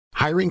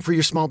Hiring for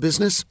your small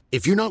business?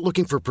 If you're not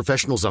looking for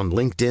professionals on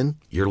LinkedIn,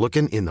 you're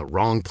looking in the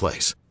wrong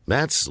place.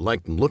 That's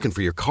like looking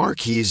for your car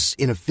keys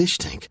in a fish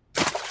tank.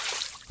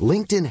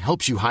 LinkedIn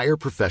helps you hire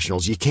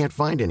professionals you can't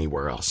find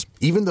anywhere else,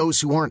 even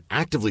those who aren't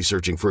actively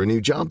searching for a new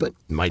job but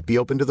might be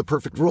open to the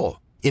perfect role.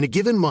 In a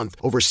given month,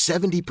 over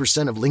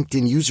 70% of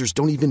LinkedIn users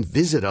don't even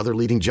visit other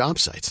leading job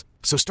sites.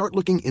 So start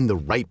looking in the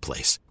right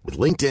place. With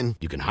LinkedIn,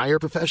 you can hire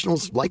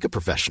professionals like a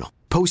professional.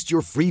 Post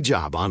your free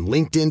job on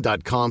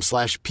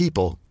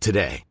linkedin.com/people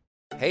today.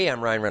 Hey,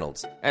 I'm Ryan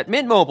Reynolds. At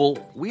Mint Mobile,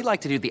 we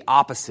like to do the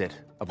opposite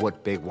of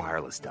what Big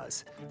Wireless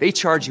does. They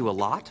charge you a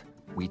lot,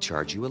 we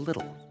charge you a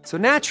little. So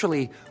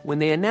naturally, when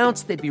they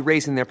announced they'd be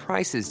raising their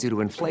prices due to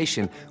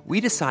inflation,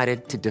 we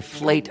decided to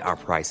deflate our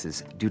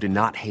prices due to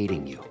not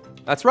hating you.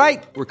 That's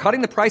right. We're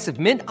cutting the price of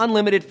Mint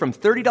Unlimited from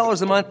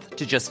 $30 a month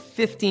to just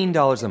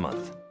 $15 a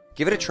month.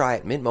 Give it a try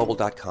at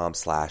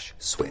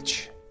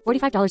mintmobile.com/switch.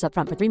 $45 up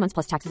front for 3 months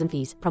plus taxes and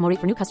fees. Promo rate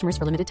for new customers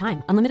for limited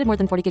time. Unlimited more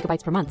than 40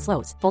 gigabytes per month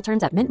slows. Full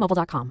terms at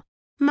mintmobile.com.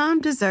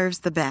 Mom deserves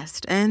the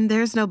best, and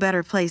there's no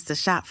better place to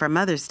shop for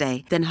Mother's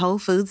Day than Whole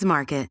Foods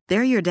Market.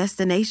 They're your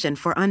destination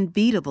for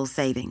unbeatable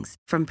savings,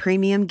 from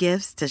premium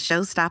gifts to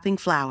show-stopping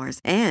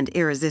flowers and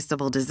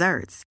irresistible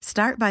desserts.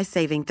 Start by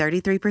saving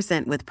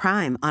 33% with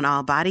Prime on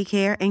all body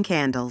care and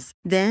candles.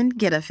 Then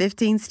get a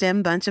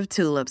 15-stem bunch of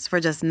tulips for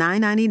just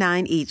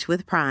 $9.99 each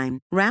with Prime.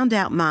 Round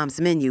out Mom's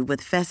menu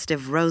with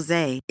festive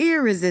rosé,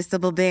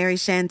 irresistible berry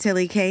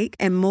chantilly cake,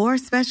 and more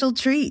special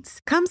treats.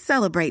 Come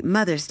celebrate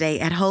Mother's Day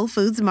at Whole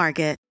Foods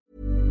Market.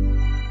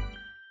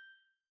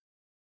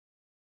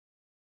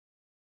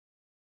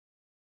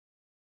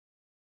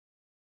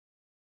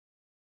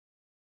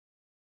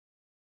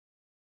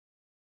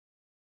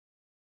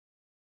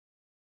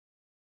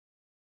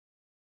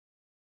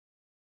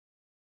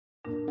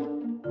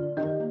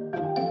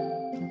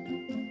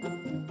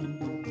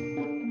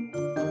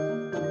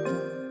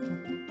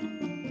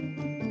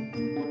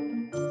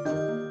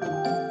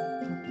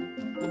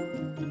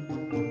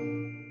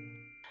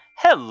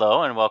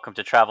 Hello and welcome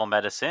to Travel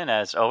Medicine.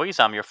 As always,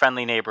 I'm your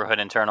friendly neighborhood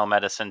internal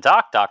medicine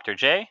doc, Dr.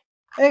 J.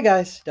 Hey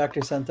guys, Dr.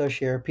 Santosh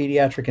here,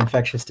 pediatric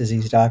infectious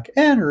disease doc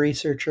and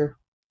researcher.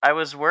 I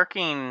was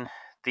working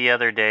the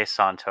other day,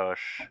 Santosh,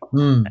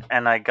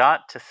 and I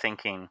got to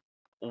thinking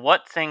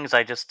what things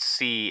I just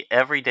see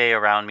every day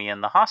around me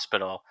in the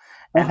hospital.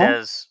 And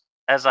as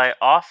I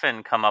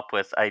often come up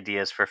with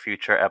ideas for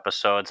future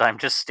episodes, I'm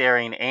just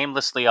staring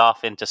aimlessly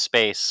off into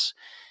space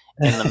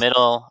in the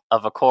middle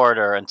of a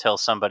corridor until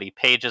somebody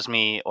pages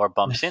me or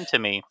bumps into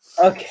me.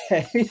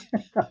 Okay.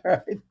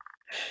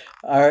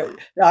 All right.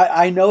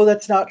 I know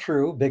that's not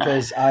true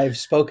because I've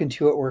spoken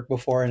to you at work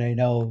before, and I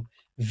know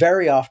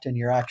very often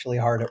you're actually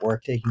hard at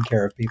work taking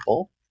care of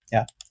people.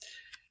 Yeah.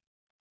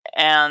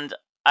 And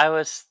I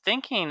was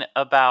thinking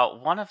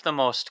about one of the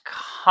most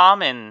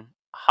common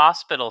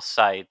hospital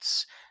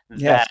sites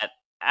Yes. that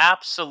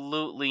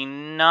absolutely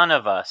none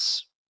of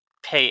us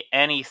pay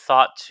any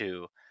thought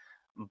to,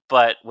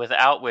 but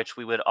without which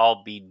we would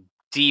all be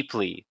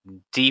deeply,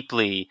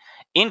 deeply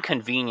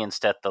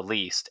inconvenienced at the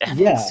least and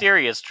in Yeah.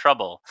 serious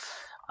trouble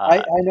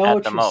I know at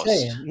what the you're most.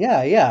 saying.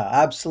 Yeah,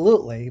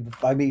 absolutely.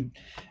 I mean,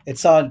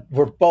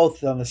 we're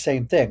both on the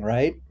same thing,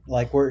 right?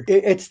 Like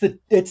it's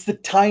the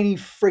tiny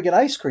friggin'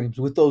 ice creams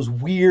with those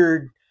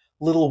weird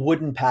little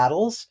wooden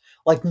paddles.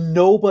 Like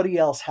nobody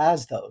else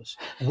has those.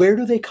 Where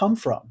do they come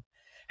from?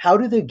 How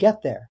do they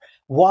get there?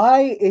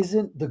 Why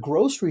isn't the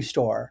grocery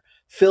store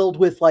filled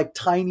with like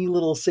tiny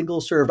little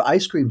single serve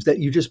ice creams that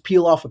you just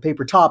peel off a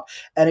paper top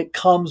and it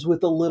comes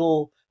with a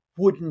little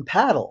wooden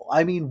paddle?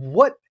 I mean,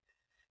 what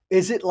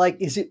is it like?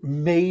 Is it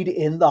made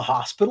in the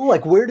hospital?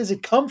 Like, where does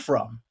it come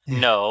from?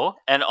 No,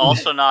 and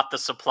also not the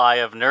supply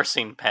of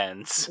nursing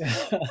pens.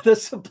 The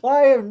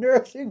supply of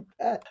nursing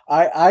pads.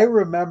 I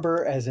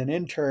remember as an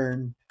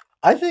intern,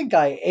 I think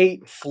I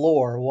ate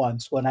floor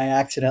once when I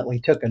accidentally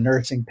took a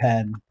nursing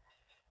pen,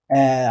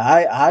 and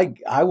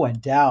I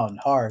went down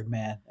hard,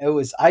 man.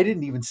 I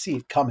didn't even see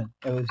it coming.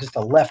 It was just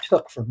a left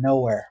hook from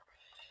nowhere.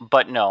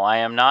 But no, I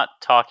am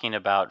not talking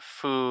about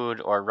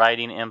food or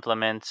writing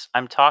implements.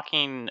 I'm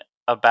talking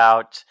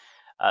about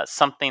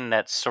something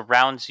that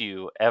surrounds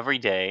you every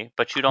day,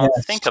 but you don't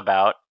Yes. think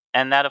about,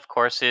 and that, of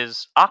course,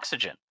 is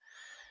oxygen.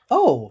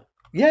 Oh,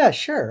 yeah,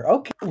 sure.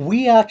 Okay.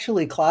 We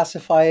actually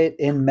classify it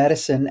in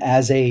medicine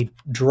as a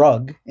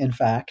drug, in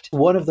fact.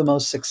 One of the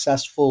most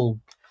successful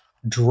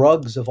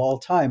drugs of all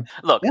time.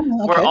 Look, Yeah,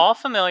 we're okay. all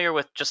familiar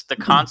with just the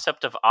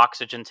concept of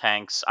oxygen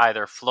tanks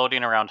either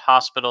floating around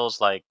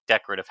hospitals like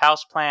decorative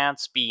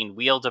houseplants, being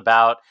wheeled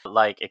about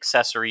like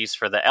accessories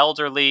for the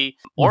elderly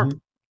or Mhm.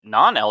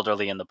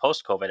 non-elderly in the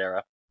post-COVID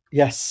era.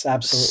 Yes,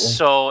 absolutely.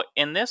 So,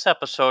 in this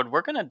episode,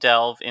 we're going to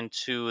delve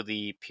into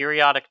the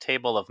periodic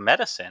table of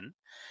medicine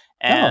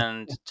Oh,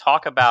 and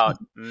talk about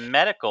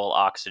medical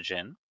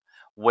oxygen,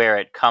 where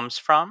it comes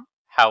from,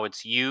 how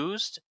it's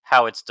used,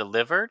 how it's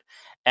delivered,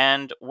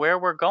 and where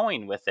we're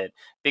going with it.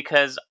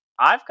 Because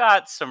I've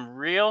got some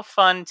real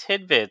fun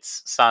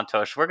tidbits,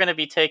 Santosh. We're going to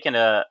be taking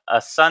a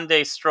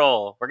Sunday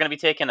stroll. We're going to be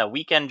taking a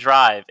weekend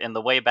drive in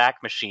the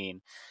Wayback Machine.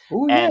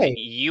 Ooh, And yay.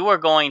 you are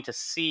going to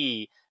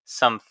see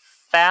some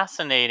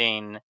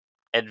fascinating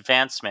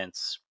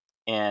advancements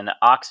in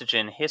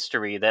oxygen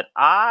history that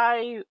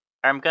I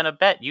am going to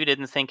bet you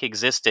didn't think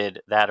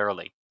existed that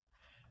early.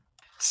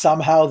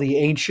 Somehow the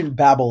ancient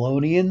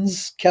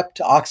Babylonians kept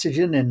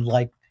oxygen in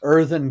like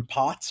earthen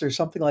pots or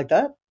something like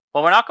that?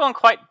 Well, we're not going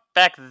quite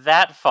back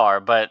that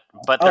far, but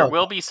there Oh,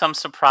 will be some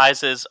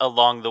surprises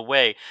along the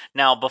way.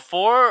 Now,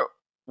 before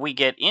we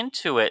get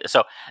into it,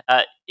 so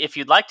if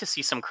you'd like to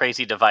see some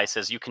crazy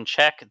devices, you can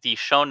check the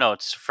show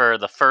notes for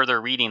the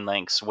further reading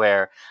links,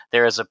 where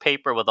there is a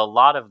paper with a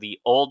lot of the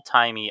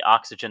old-timey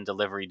oxygen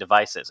delivery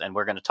devices, and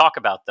we're going to talk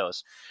about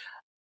those.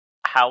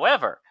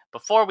 However,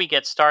 before we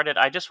get started,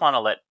 I just want to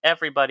let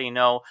everybody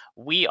know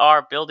we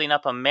are building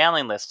up a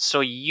mailing list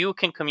so you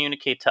can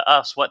communicate to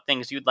us what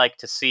things you'd like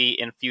to see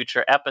in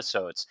future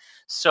episodes.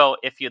 So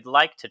if you'd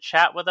like to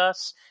chat with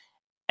us,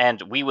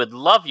 and we would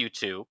love you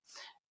to,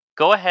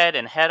 go ahead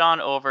and head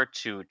on over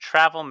to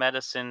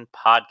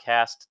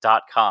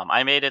travelmedicinepodcast.com.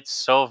 I made it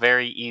so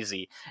very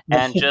easy.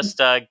 And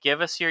just give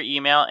us your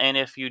email. And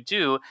if you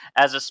do,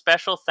 as a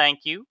special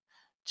thank you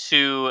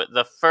to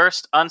the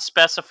first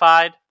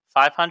unspecified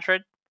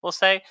 500, we'll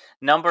say,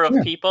 number of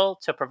sure. people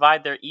to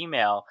provide their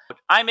email,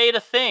 I made a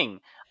thing.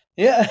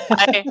 Yeah.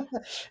 I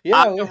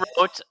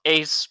wrote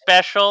a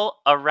special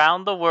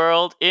Around the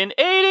World in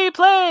 80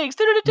 Plagues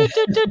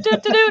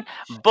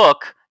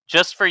book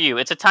just for you.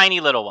 It's a tiny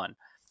little one.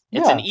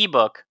 It's an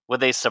ebook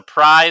with a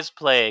surprise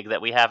plague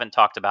that we haven't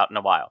talked about in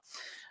a while.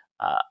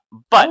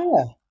 But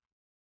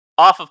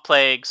off of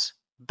plagues,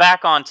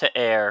 back onto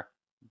air,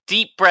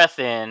 deep breath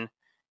in,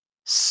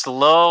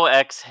 slow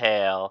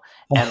exhale,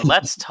 and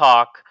let's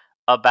talk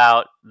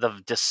about the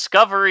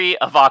discovery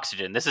of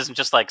oxygen. This isn't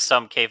just like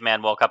some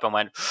caveman woke up and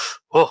went,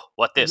 "Oh,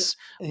 what this?"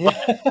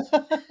 Yeah.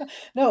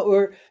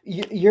 No,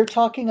 you're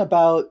talking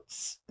about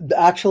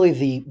actually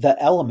the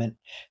element.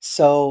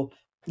 So,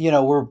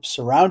 we're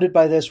surrounded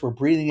by this, we're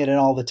breathing it in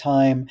all the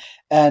time,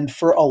 and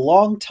for a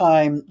long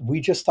time we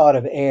just thought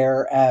of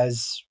air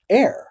as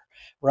air,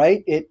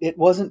 right? It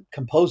wasn't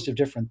composed of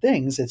different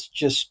things. It's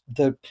just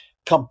the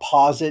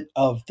composite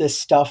of this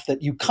stuff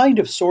that you kind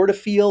of sort of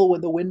feel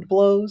when the wind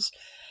blows.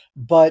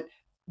 But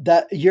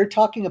that you're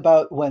talking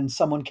about when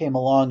someone came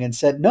along and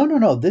said, no, no,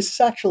 no, this is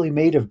actually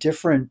made of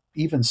different,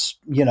 even,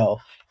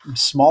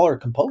 smaller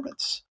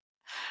components.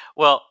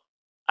 Well,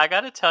 I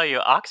got to tell you,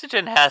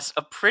 oxygen has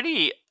a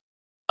pretty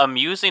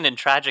amusing and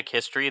tragic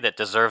history that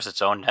deserves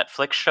its own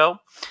Netflix show.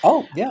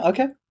 Oh, yeah,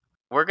 okay.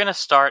 We're going to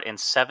start in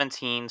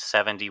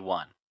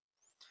 1771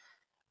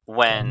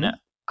 when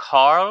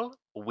Carl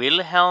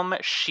Wilhelm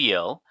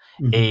Scheele,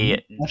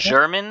 a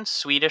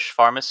German-Swedish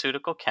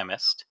pharmaceutical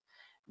chemist,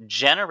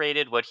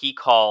 generated what he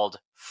called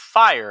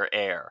fire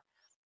air.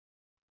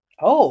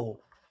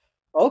 Oh,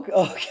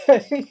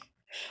 okay.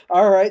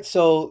 All right.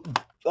 So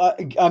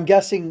I'm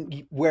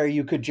guessing where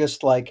you could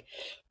just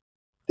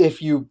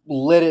if you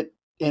lit it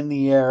in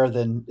the air,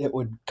 then it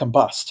would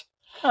combust.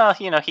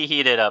 He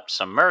heated up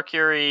some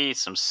mercury,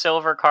 some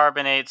silver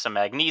carbonate, some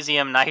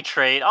magnesium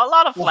nitrate, a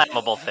lot of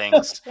flammable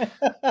things.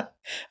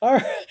 All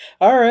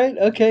right.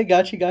 Okay.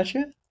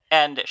 Gotcha.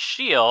 And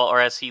Scheele,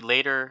 or as he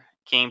later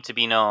came to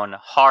be known,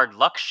 Hard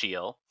Luck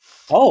Scheele.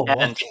 Oh,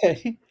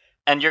 okay.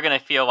 And you're going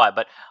to feel why.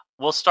 But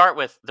we'll start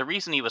with the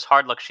reason he was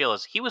Hard Luck Scheele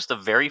is he was the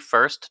very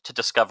first to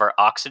discover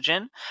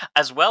oxygen,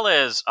 as well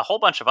as a whole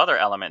bunch of other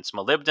elements: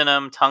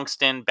 molybdenum,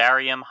 tungsten,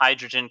 barium,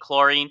 hydrogen,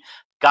 chlorine.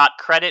 Got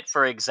credit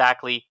for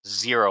exactly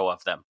 0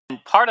 of them.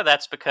 And part of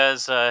that's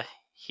because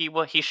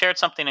he shared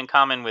something in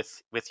common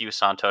with you,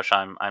 Santosh.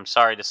 I'm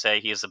sorry to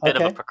say he is a bit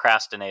of a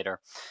procrastinator.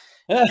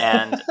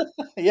 And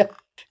yeah,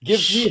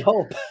 gives me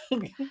hope.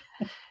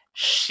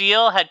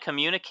 Scheele had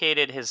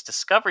communicated his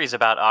discoveries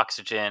about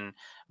oxygen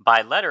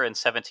by letter in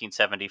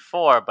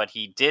 1774, but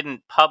he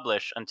didn't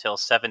publish until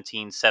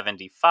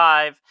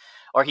 1775,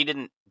 or he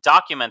didn't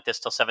document this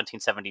till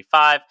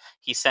 1775.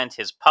 He sent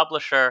his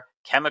publisher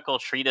Chemical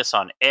Treatise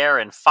on Air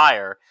and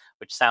Fire,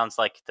 which sounds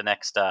like the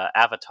next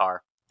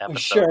Avatar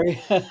episode.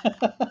 Sure.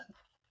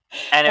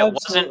 And it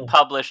wasn't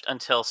published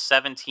until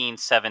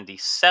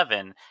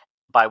 1777,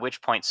 by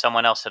which point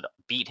someone else had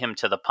beat him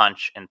to the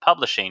punch in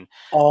publishing.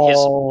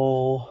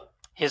 Oh.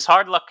 His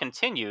hard luck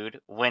continued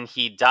when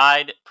he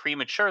died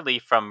prematurely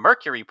from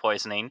mercury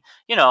poisoning,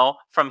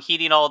 from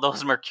heating all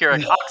those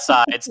mercuric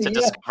oxides to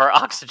discover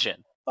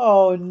oxygen.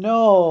 Oh,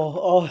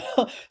 no.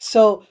 Oh,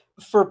 so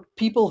for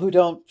people who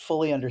don't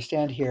fully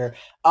understand here,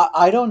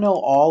 I don't know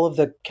all of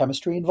the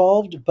chemistry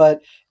involved,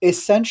 but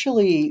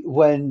essentially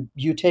when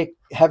you take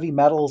heavy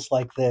metals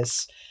like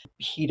this,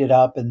 heat it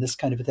up and this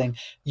kind of a thing,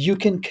 you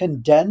can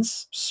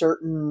condense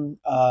certain,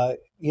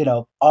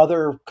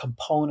 other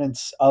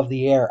components of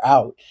the air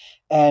out.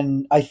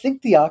 And I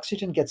think the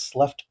oxygen gets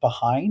left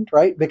behind,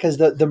 right? Because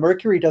the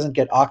mercury doesn't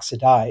get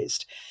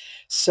oxidized.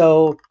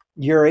 So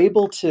you're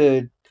able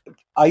to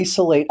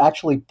isolate,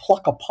 actually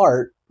pluck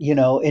apart,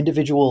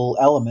 individual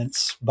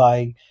elements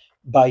by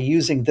by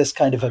using this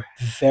kind of a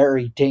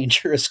very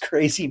dangerous,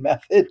 crazy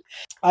method.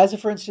 As a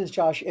for instance,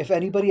 Josh, if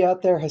anybody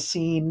out there has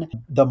seen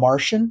The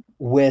Martian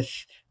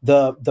with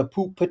the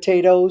poop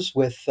potatoes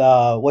with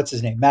what's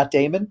his name, Matt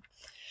Damon,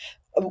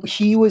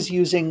 he was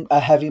using a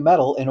heavy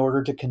metal in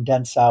order to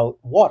condense out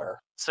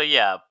water. So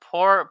yeah,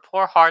 poor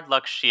Hard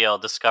Luck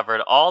Shield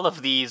discovered all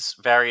of these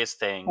various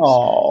things,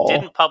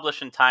 didn't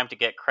publish in time to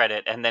get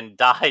credit, and then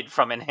died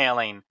from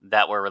inhaling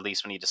that were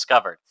released when he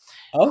discovered.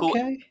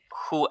 Okay.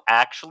 Who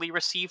actually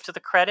received the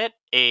credit?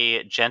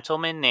 A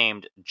gentleman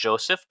named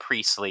Joseph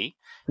Priestley.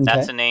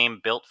 That's a name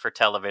built for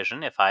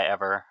television, if I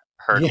ever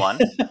heard one.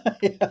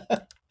 Yeah.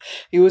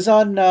 He was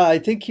on, I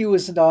think he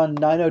was on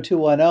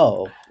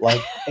 90210,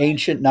 like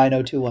ancient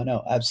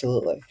 90210.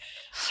 Absolutely.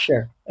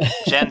 Sure.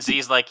 Gen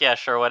Z's like, yeah,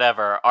 sure,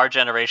 whatever. Our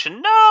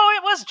generation, no,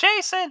 it was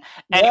Jason.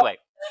 Anyway,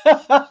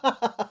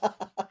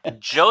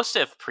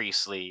 Joseph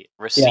Priestley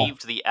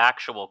received the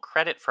actual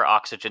credit for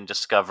oxygen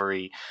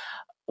discovery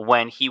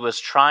when he was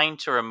trying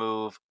to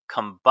remove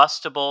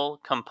combustible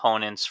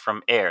components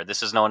from air.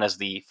 This is known as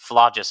the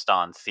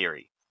phlogiston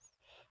theory.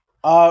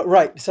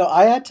 Right. So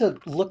I had to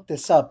look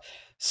this up.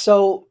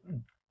 So,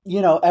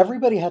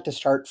 everybody had to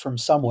start from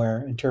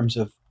somewhere in terms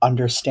of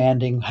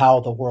understanding how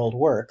the world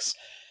works.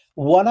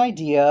 One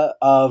idea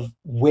of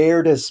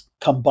where does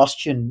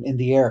combustion in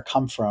the air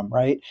come from,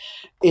 right,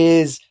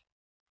 is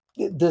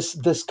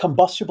this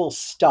combustible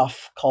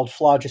stuff called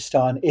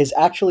phlogiston is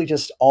actually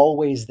just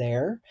always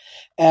there.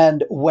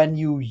 And when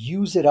you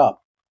use it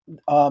up,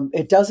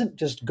 it doesn't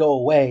just go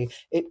away.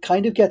 It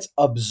kind of gets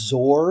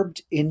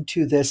absorbed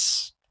into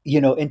this,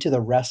 into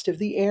the rest of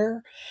the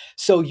air.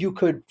 So you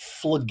could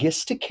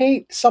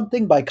phlogisticate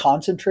something by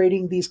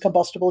concentrating these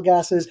combustible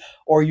gases,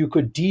 or you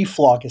could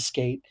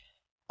dephlogisticate,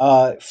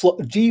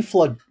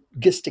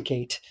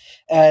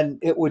 and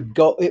it would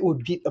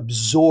be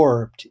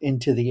absorbed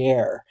into the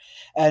air.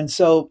 And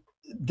so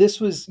this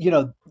was,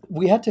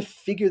 we had to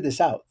figure this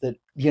out, that,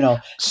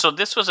 So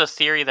this was a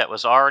theory that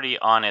was already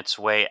on its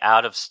way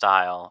out of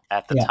style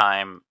at the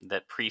time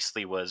that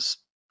Priestley was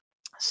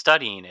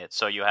studying it.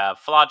 So you have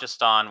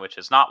phlogiston, which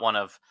is not one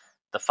of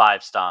the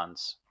 5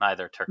 stans,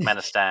 neither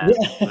Turkmenistan,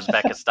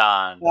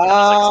 Uzbekistan,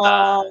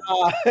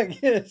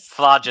 Kazakhstan,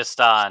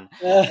 phlogiston.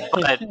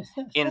 But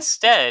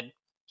instead,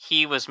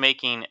 he was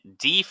making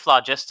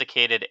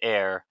dephlogisticated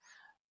air.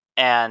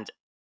 And,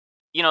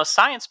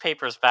 science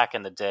papers back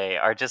in the day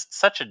are just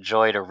such a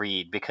joy to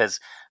read because,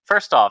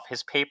 first off,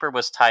 his paper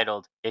was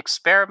titled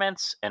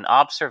Experiments and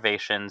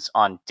Observations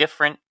on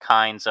Different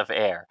Kinds of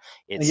Air.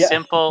 It's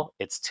simple,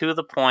 it's to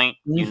the point,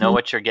 you know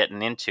what you're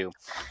getting into.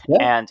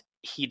 And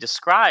he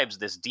describes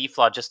this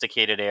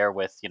dephlogisticated air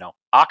with,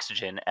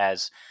 oxygen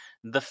as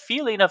the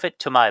feeling of it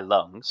to my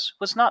lungs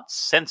was not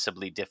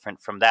sensibly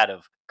different from that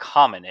of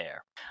common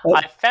air.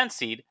 I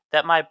fancied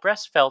that my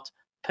breast felt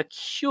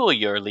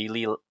peculiarly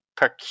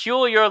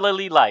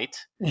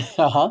light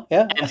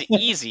and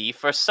easy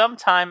for some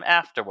time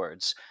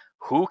afterwards.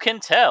 Who can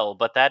tell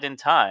but that in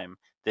time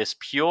this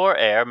pure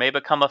air may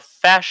become a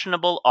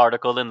fashionable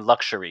article in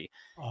luxury?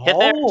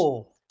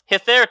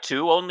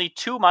 Hitherto, only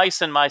 2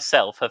 mice and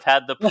myself have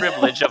had the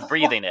privilege of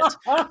breathing it,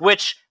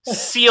 which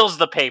seals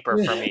the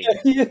paper for me.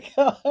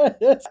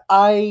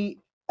 I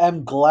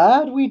am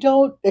glad we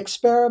don't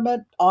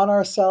experiment on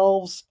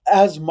ourselves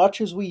as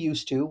much as we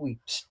used to.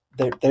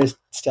 There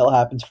still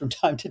happens from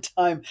time to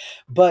time.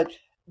 But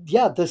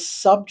yeah, the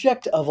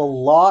subject of a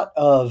lot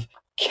of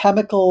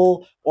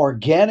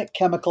organic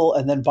chemical,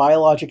 and then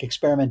biologic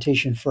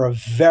experimentation for a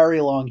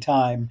very long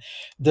time,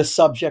 the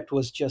subject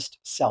was just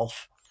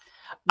self.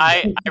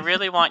 I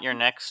really want your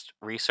next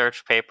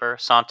research paper,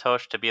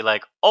 Santosh, to be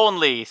like,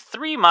 only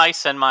 3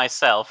 mice and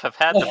myself have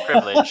had the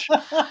privilege.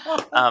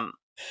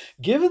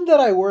 Given that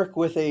I work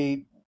with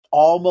a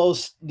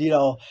almost,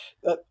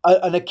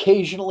 an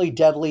occasionally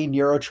deadly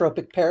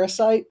neurotropic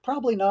parasite,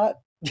 probably not.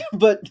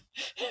 But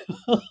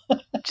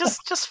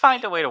just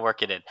find a way to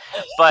work it in.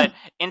 But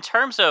in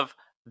terms of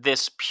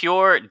this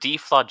pure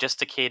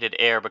dephlogisticated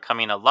air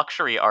becoming a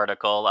luxury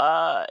article,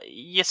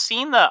 you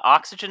seen the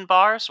oxygen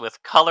bars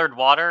with colored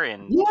water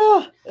in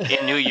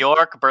New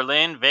York,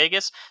 Berlin,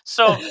 Vegas?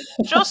 So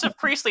Joseph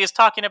Priestley is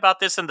talking about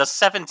this in the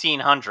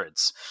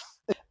 1700s.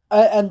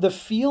 And the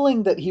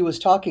feeling that he was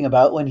talking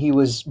about when he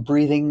was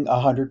breathing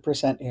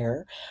 100%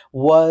 air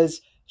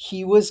was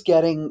he was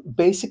getting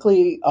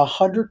basically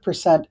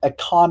 100%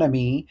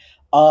 economy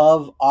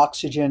of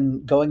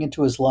oxygen going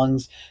into his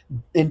lungs.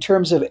 In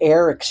terms of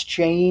air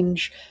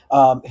exchange,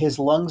 his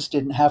lungs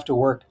didn't have to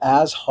work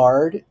as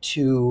hard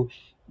to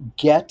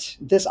get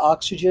this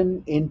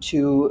oxygen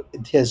into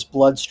his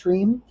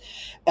bloodstream.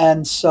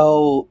 And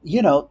so,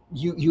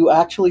 you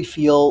actually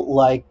feel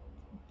like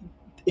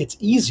it's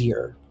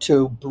easier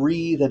to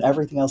breathe and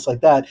everything else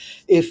like that.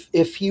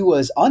 If he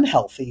was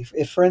unhealthy,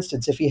 for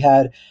instance, if he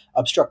had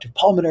obstructive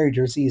pulmonary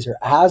disease or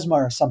asthma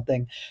or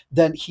something,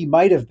 then he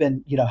might have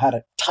been, had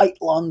a tight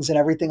lungs and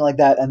everything like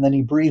that. And then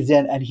he breathed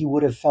in and he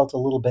would have felt a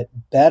little bit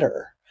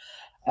better.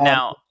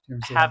 Now,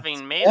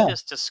 having made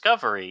this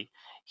discovery,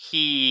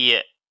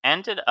 he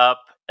ended up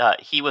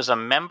he was a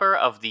member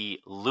of the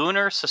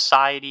Lunar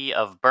Society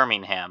of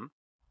Birmingham.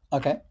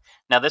 Okay.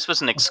 Now, this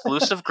was an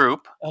exclusive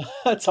group.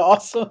 That's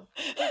awesome.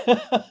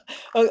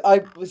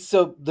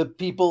 So the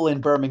people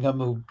in Birmingham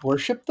who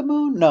worship the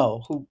moon?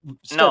 No, who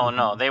study the No,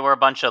 moon. they were a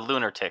bunch of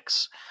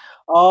lunatics.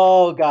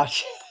 Oh,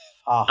 gosh.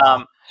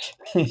 Uh-huh.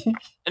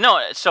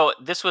 No, so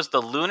this was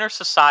the Lunar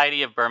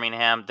Society of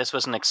Birmingham. This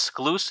was an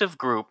exclusive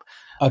group,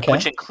 Okay.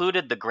 which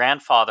included the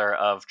grandfather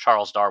of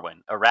Charles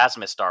Darwin,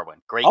 Erasmus Darwin.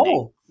 Great name.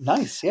 Oh,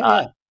 nice.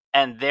 Yeah.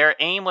 And their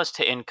aim was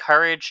to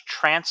encourage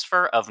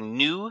transfer of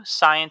new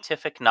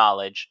scientific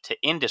knowledge to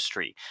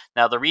industry.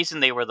 Now, the reason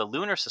they were the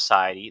Lunar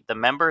Society, the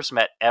members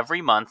met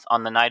every month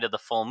on the night of the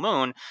full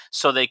moon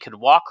so they could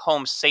walk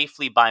home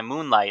safely by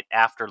moonlight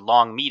after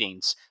long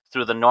meetings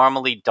through the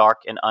normally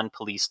dark and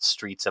unpoliced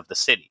streets of the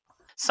city.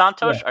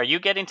 Santosh, Yeah. are you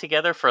getting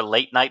together for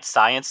late night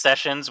science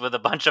sessions with a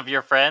bunch of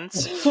your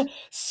friends?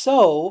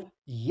 So,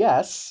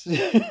 yes.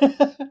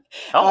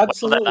 Oh,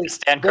 Absolutely. well, I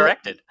stand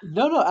corrected.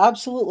 No,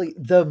 absolutely.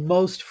 The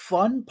most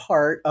fun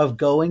part of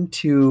going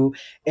to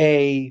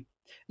a,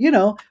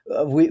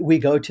 we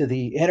go to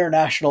the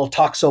International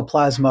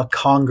Toxoplasma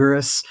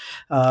Congress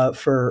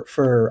for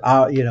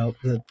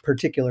the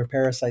particular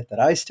parasite that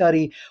I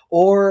study,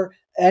 or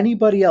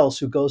anybody else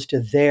who goes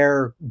to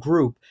their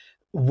group.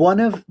 One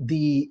of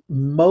the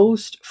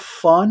most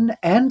fun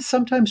and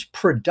sometimes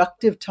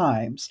productive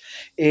times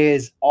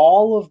is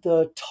all of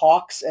the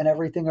talks and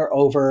everything are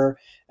over.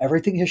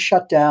 Everything is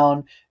shut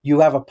down. You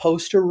have a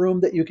poster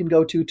room that you can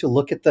go to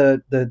look at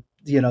the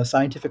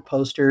scientific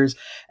posters,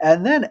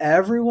 and then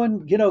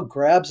everyone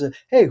grabs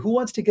hey, who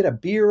wants to get a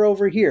beer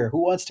over here?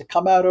 Who wants to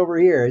come out over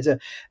here?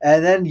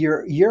 And then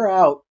you're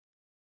out.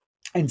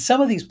 In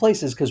some of these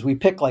places, because we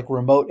pick like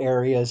remote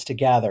areas to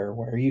gather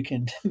where you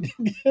can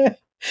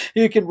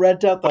you can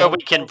rent out the where we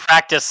can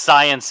practice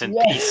science in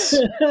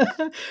peace.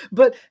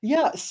 But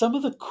yeah, some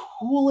of the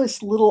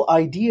coolest little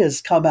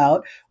ideas come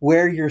out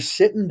where you're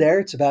sitting there.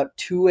 It's about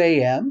 2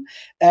 a.m.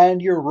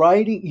 and you're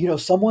writing,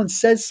 someone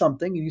says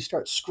something and you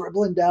start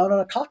scribbling down on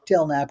a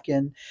cocktail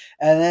napkin.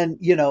 And then,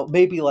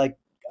 maybe like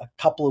a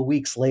couple of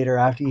weeks later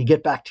after you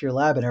get back to your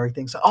lab and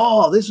everything, so,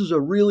 oh, this is a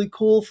really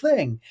cool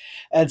thing.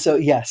 And so,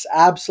 yes,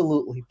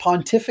 absolutely.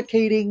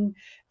 Pontificating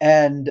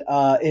and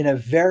in a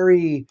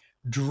very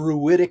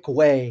druidic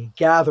way,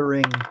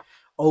 gathering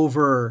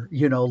over,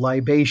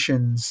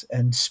 libations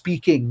and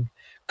speaking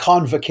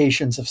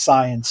convocations of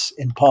science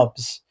in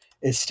pubs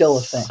is still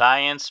a thing.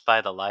 Science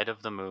by the Light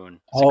of the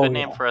Moon. It's a good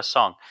name for a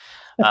song.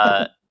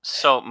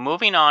 So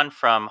moving on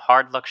from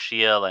Hard Luck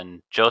Shiel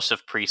and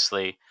Joseph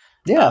Priestley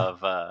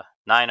of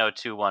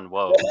 9021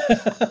 Woe.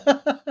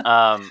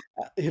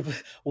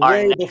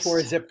 Way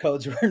before zip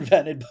codes were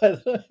invented, by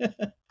the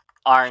way.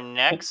 Our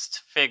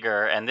next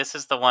figure, and this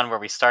is the one where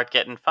we start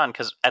getting fun,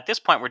 because at this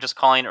point we're just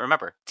calling it,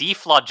 remember,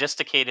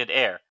 dephlogisticated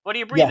air. What are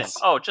you breathing? Yes.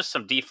 Oh, just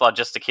some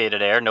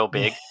dephlogisticated air, no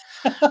big.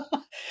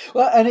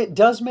 Well, and it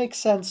does make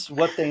sense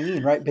what they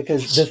mean, right?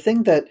 Because the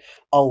thing that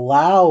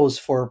allows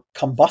for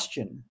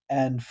combustion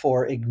and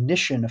for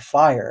ignition of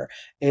fire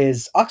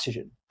is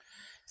oxygen.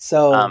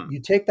 So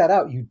you take that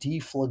out, you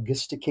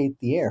dephlogisticate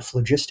the air.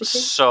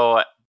 Phlogisticate?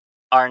 So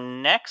our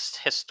next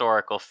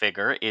historical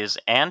figure is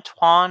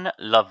Antoine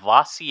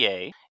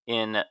Lavoisier.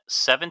 In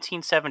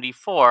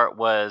 1774,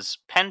 was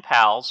pen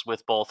pals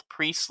with both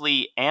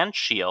Priestley and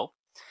Scheele,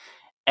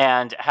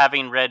 and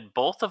having read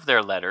both of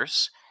their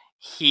letters,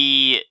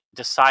 he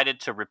decided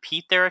to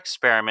repeat their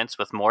experiments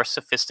with more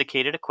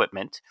sophisticated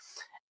equipment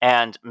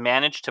and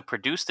managed to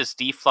produce this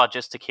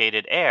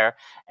dephlogisticated air,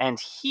 and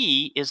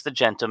he is the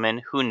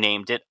gentleman who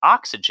named it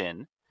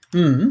oxygen.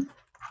 Mm-hmm.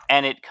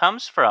 And it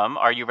comes from,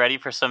 are you ready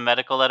for some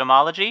medical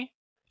etymology?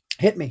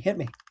 Hit me.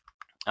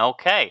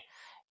 Okay.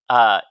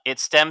 It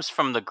stems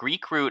from the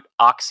Greek root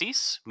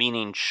oxys,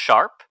 meaning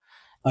sharp,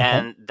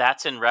 and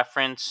that's in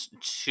reference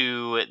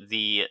to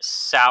the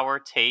sour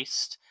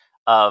taste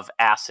of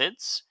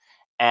acids,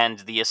 and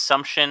the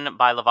assumption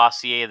by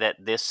Lavoisier that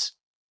this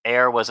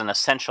air was an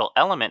essential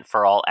element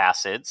for all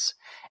acids,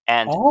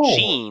 and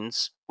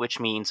genes, which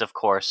means, of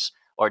course,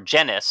 or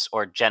genus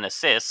or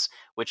genesis,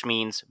 which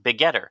means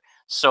begetter.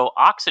 So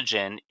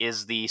oxygen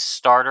is the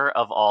starter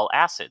of all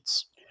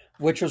acids.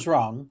 Which was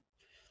wrong.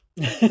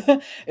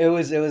 It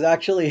was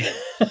actually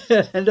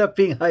it ended up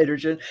being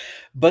hydrogen,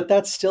 but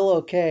that's still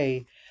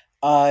okay.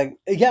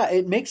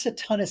 It makes a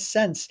ton of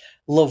sense.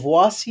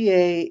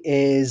 Lavoisier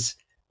is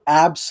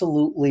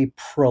absolutely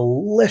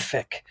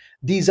prolific.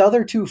 These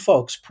other two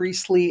folks,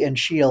 Priestley and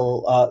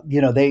Scheele,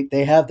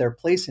 they have their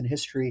place in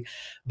history,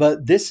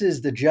 but this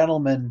is the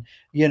gentleman,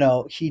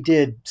 he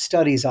did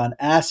studies on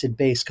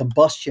acid-base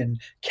combustion,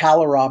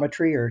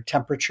 calorimetry or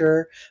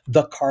temperature,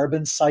 the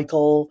carbon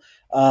cycle,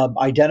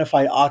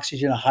 identified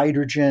oxygen,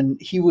 hydrogen.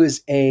 He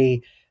was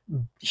a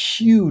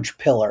huge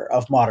pillar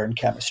of modern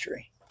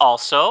chemistry.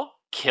 Also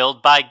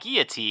killed by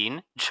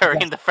guillotine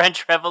during the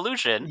French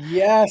Revolution.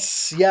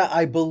 Yes. Yeah,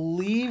 I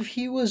believe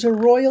he was a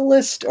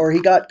royalist or he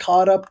got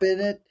caught up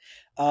in it.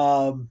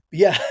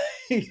 Yeah.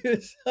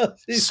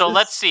 So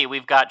let's see.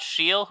 We've got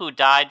Shield, who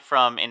died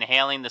from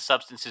inhaling the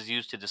substances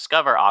used to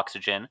discover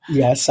oxygen.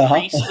 Yes.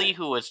 Priestley,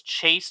 who was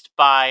chased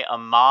by a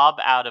mob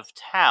out of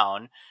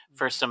town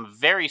for some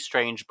very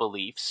strange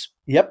beliefs.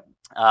 Yep.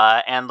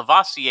 And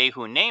Lavoisier,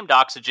 who named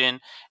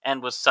oxygen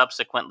and was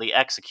subsequently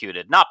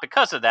executed. Not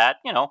because of that,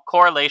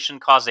 correlation,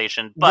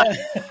 causation, but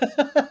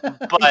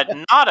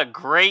not a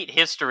great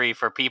history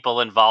for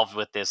people involved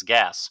with this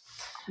gas.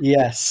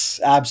 Yes,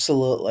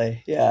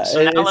 absolutely. Yeah.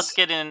 So now let's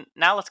get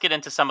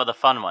into some of the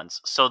fun ones.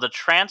 So the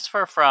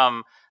transfer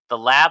from the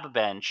lab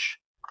bench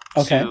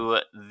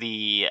to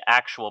the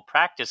actual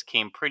practice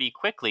came pretty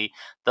quickly.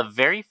 The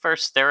very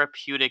first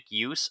therapeutic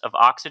use of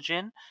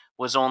oxygen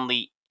was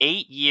only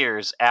 8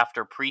 years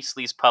after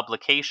Priestley's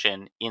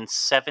publication in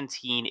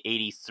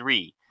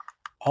 1783.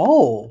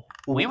 Oh.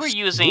 We were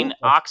using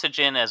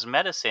oxygen as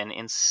medicine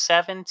in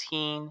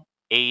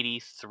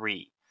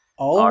 1783.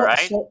 Oh, all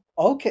right.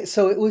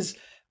 So it was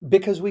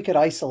because we could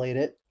isolate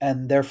it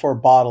and therefore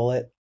bottle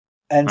it.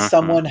 And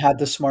someone had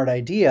the smart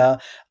idea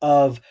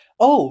of,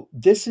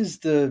 this is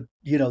the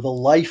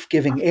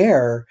life-giving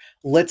air.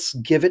 Let's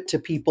give it to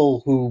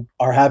people who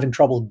are having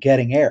trouble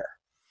getting air.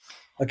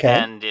 Okay.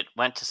 And it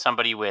went to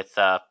somebody with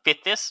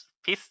phthis.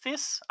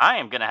 I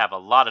am going to have a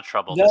lot of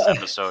trouble this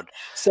episode.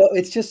 So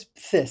it's just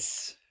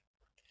phthis.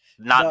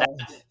 Not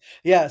that.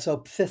 Yeah, so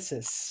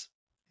phthisis.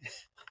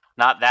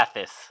 Not that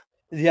this.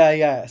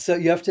 Yeah. So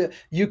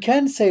you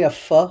can say a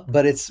f,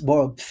 but it's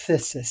more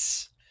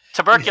phthisis.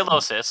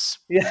 Tuberculosis.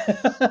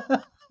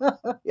 Yeah.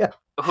 Yeah.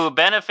 Who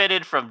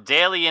benefited from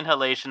daily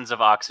inhalations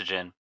of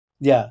oxygen.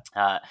 Yeah.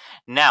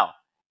 Now,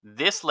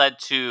 this led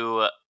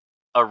to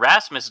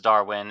Erasmus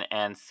Darwin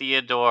and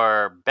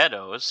Theodore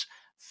Beddoes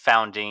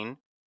founding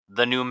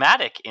the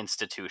Pneumatic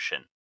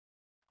Institution.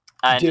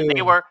 And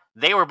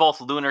they were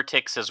both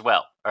lunatics as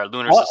well, or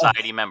Lunar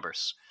Society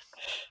members.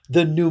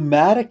 The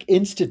Pneumatic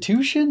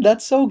Institution?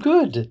 That's so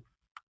good.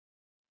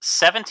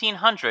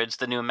 1700s,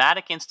 the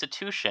Pneumatic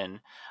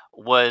Institution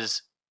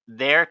was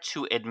there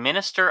to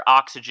administer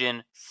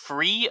oxygen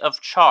free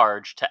of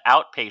charge to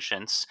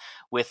outpatients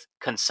with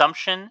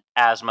consumption,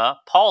 asthma,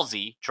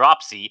 palsy,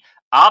 dropsy,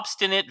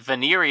 obstinate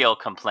venereal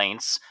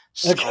complaints,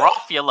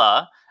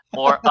 scrofula,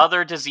 or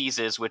other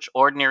diseases which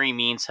ordinary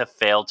means have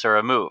failed to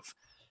remove.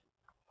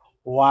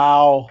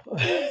 Wow.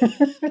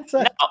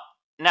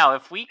 Now,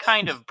 if we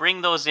kind of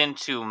bring those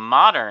into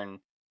modern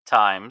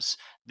times,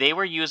 they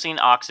were using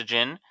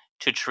oxygen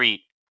to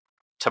treat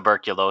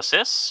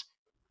tuberculosis,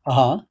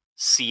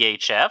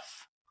 CHF.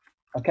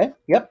 Okay.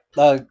 Yep.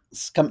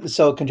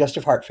 So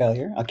congestive heart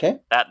failure. Okay.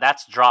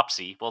 That's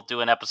dropsy. We'll do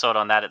an episode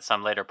on that at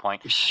some later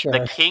point. Sure.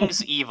 The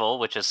King's Evil,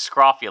 which is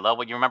scrofula.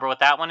 Would you remember what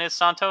that one is,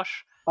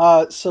 Santosh?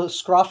 So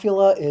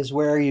scrofula is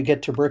where you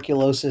get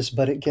tuberculosis,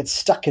 but it gets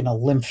stuck in a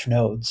lymph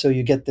node. So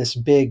you get this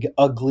big,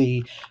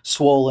 ugly,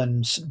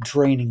 swollen,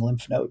 draining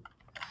lymph node.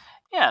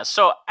 Yeah.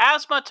 So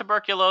asthma,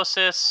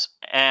 tuberculosis,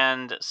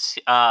 and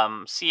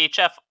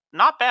CHF,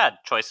 not bad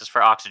choices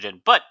for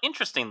oxygen. But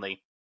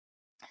interestingly,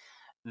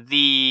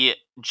 the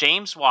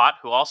James Watt,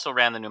 who also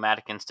ran the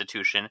Pneumatic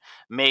Institution,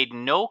 made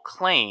no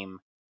claim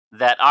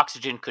that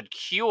oxygen could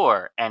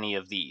cure any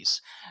of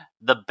these.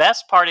 The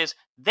best part is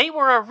they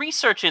were a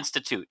research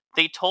institute.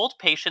 They told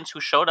patients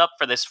who showed up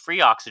for this free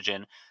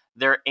oxygen,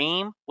 their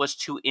aim was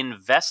to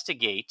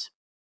investigate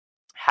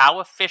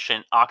how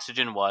efficient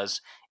oxygen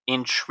was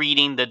in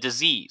treating the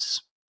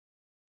disease.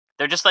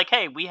 They're just like,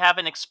 hey, we have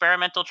an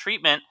experimental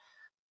treatment.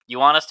 You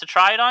want us to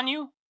try it on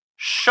you?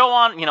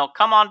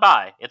 Come on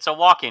by. It's a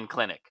walk-in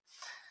clinic.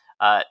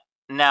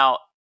 Now,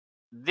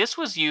 this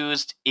was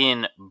used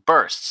in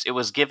bursts. It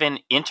was given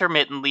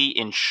intermittently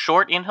in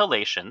short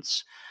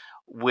inhalations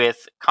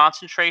with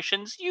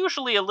concentrations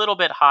usually a little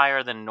bit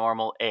higher than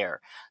normal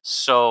air.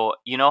 So,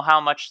 you know how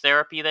much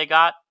therapy they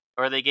got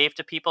or they gave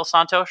to people,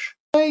 Santosh?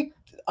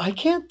 I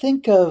can't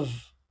think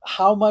of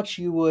how much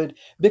you would,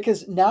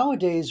 because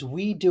nowadays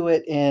we do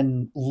it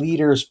in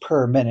liters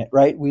per minute,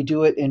 right? We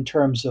do it in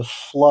terms of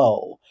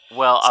flow.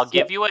 Well, I'll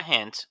give you a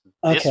hint.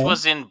 This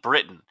was in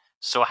Britain.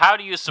 So how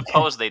do you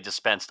suppose they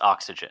dispensed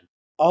oxygen?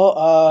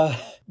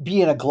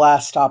 Be in a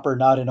glass stopper,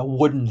 not in a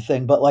wooden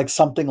thing, but like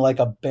something like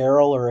a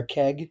barrel or a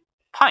keg.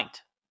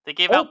 Pint. They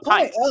gave out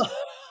pints.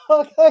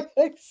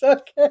 Okay.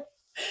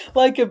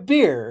 Like a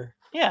beer.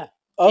 Yeah.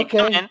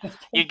 Okay.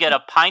 You'd get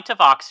a pint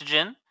of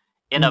oxygen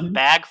in a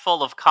bag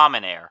full of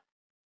common air.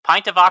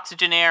 Pint of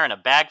oxygen air and a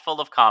bag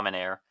full of common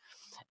air.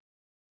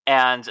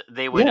 And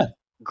they would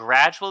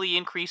gradually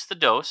increase the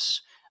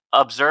dose,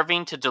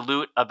 observing to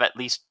dilute of at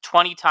least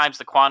 20 times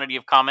the quantity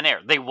of common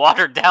air. They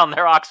watered down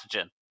their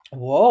oxygen.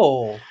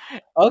 Whoa.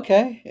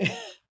 Okay.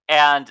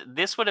 And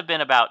this would have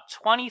been about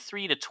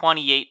 23 to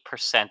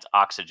 28%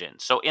 oxygen.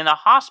 So in a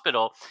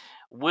hospital,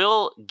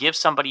 we'll give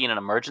somebody in an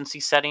emergency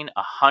setting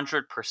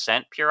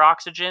 100% pure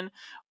oxygen,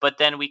 but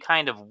then we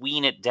kind of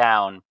wean it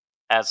down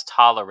as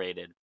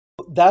tolerated.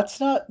 That's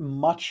not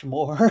much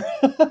more.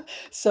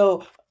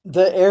 So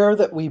the air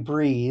that we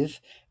breathe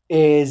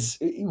is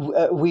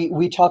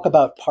we talk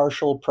about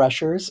partial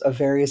pressures of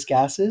various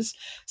gases.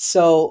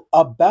 So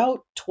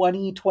about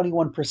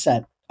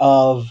 21%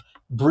 of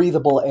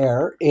breathable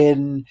air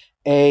in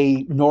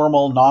a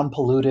normal,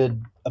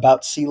 non-polluted,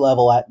 about sea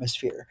level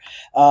atmosphere.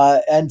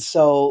 And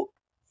so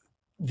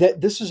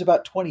this is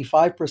about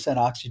 25%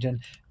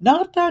 oxygen.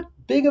 Not that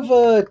big of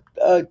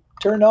a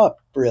turn up,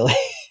 really.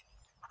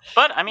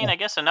 But I mean, I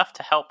guess enough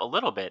to help a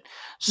little bit.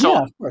 Yeah, So,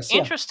 of course. Yeah.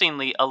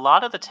 interestingly, a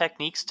lot of the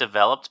techniques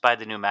developed by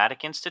the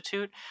Pneumatic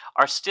Institute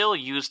are still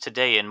used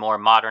today in more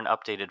modern,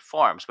 updated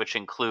forms, which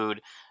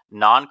include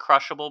non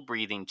crushable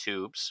breathing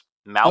tubes,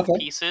 Okay.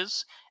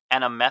 mouthpieces,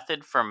 and a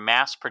method for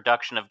mass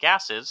production of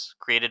gases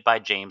created by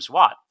James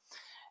Watt.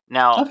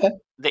 Now, Okay.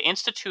 the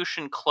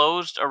institution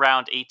closed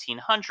around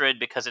 1800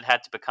 because it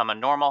had to become a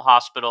normal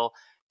hospital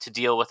to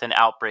deal with an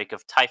outbreak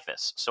of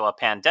typhus. So a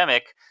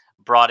pandemic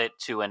brought it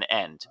to an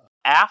end.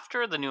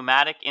 After the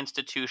pneumatic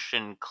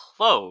institution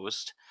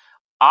closed,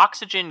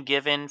 oxygen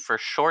given for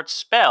short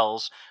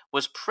spells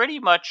was pretty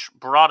much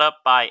brought up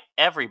by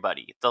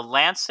everybody. The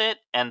Lancet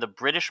and the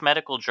British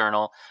Medical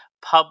Journal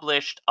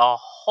published a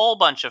whole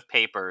bunch of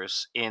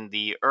papers in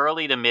the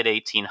early to mid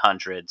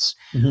 1800s,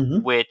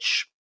 Hmm.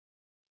 which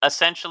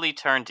essentially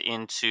turned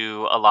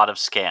into a lot of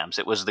scams.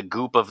 It was the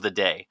goop of the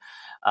day.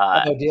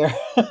 Uh, Oh dear.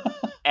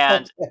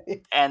 and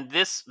Okay. and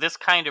this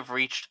kind of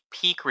reached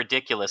peak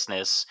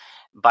ridiculousness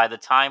by the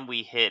time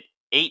we hit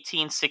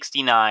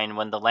 1869,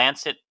 when the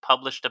Lancet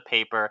published a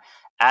paper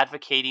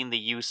advocating the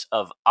use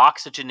of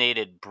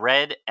oxygenated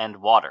bread and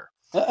water.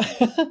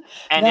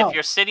 And if Now,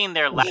 you're sitting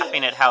there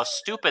laughing at how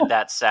stupid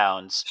that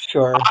sounds,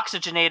 sure.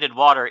 oxygenated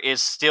water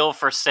is still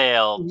for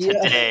sale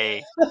Yeah.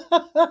 today.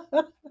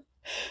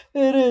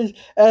 It is.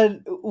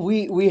 And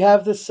we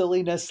have this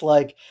silliness,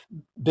 like,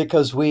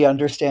 because we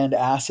understand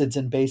acids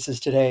and bases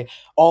today.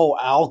 Oh,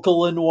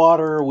 alkaline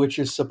water, which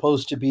is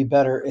supposed to be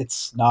better.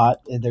 It's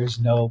not. There's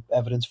no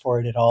evidence for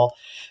it at all.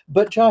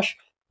 But Josh,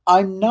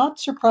 I'm not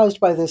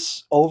surprised by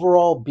this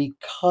overall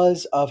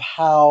because of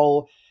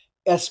how,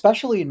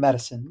 especially in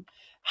medicine,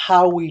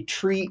 how we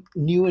treat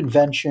new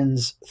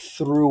inventions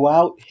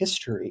throughout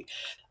history.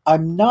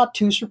 I'm not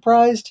too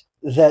surprised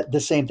that the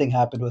same thing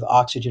happened with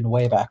oxygen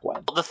way back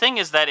when. The thing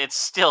is that it's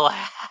still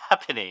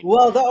happening.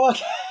 Well,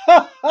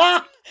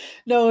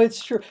 no,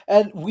 it's true.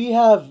 And we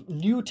have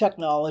new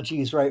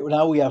technologies right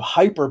now. We have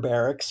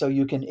hyperbarics, so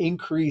you can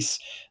increase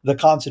the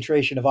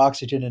concentration of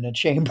oxygen in a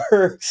chamber.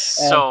 And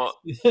So,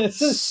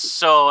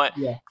 so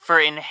yeah. for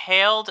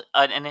inhaled,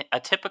 a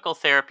typical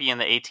therapy in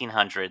the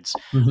 1800s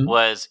Mhm.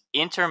 was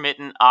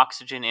intermittent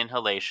oxygen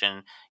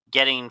inhalation,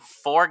 getting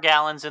 4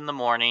 gallons in the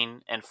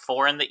morning and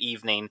 4 in the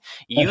evening,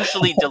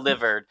 usually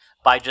delivered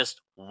by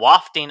just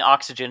wafting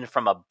oxygen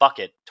from a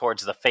bucket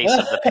towards the face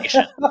of the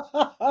patient.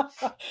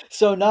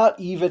 So not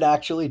even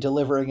actually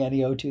delivering any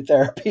O2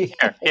 therapy.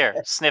 Here,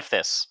 sniff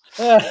this.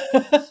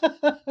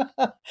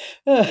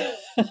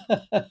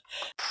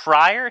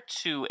 Prior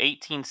to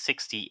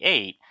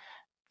 1868,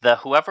 the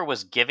whoever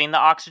was giving the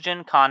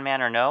oxygen, con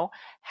man or no,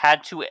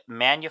 had to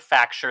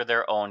manufacture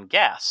their own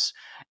gas,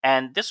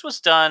 and this was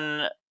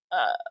done.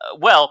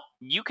 Well,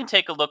 you can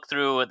take a look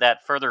through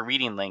that further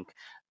reading link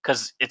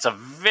because it's a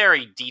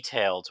very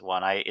detailed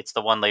one. It's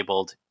the one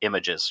labeled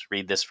images.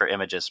 Read this for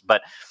images,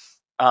 but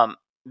um,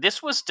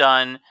 this was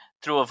done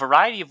through a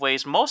variety of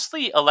ways,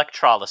 mostly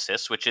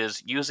electrolysis, which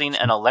is using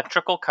an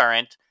electrical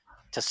current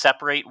to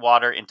separate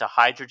water into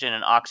hydrogen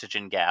and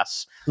oxygen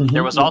gas.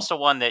 There Mhm, was mhm. also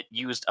one that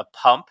used a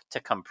pump to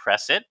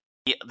compress it.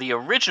 The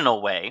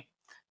original way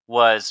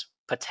was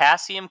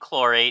potassium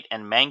chlorate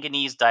and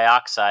manganese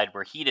dioxide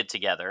were heated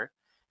together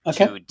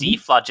Okay. to Mhm.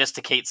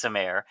 dephlogisticate some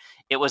air.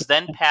 It was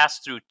then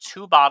passed through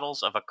 2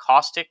 bottles of a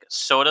caustic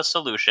soda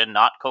solution,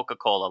 not Coca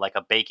Cola, like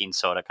a baking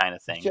soda kind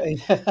of thing. Okay.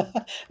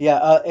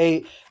 Yeah,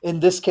 a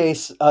in this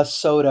case, a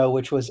soda,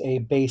 which was a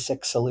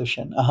basic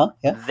solution. Uh-huh.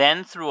 Yeah.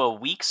 Then through a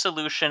weak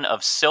solution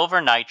of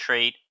silver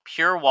nitrate,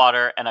 pure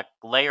water, and a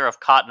layer of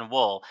cotton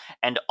wool,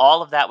 and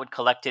all of that would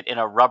collect it in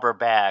a rubber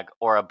bag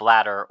or a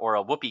bladder or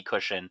a whoopee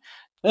cushion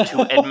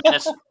to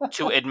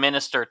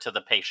administer to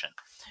the patient.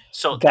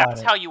 So Got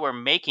that's it. how you were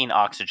making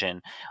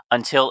oxygen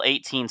until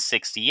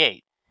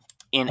 1868.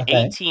 In Okay.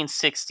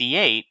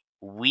 1868,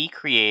 we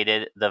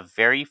created the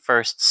very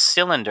first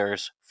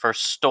cylinders for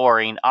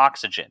storing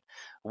oxygen.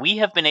 We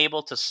have been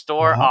able to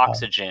store Wow.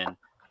 oxygen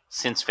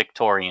since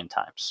Victorian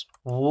times.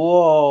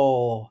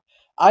 Whoa.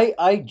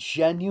 I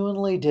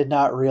genuinely did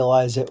not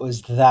realize it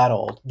was that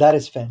old. That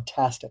is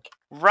fantastic.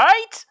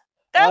 Right?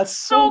 That's That's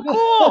so so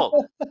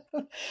cool.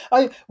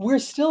 good. We're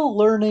still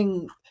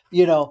learning,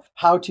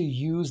 how to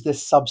use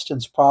this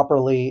substance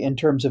properly in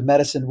terms of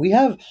medicine. We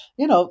have,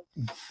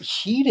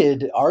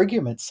 heated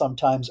arguments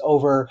sometimes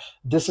over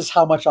this is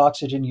how much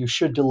oxygen you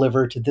should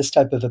deliver to this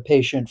type of a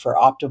patient for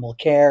optimal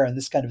care and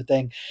this kind of a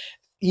thing.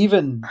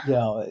 Even,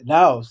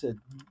 now,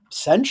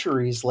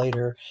 centuries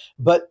later,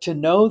 but to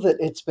know that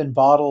it's been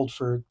bottled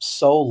for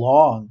so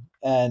long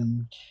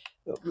and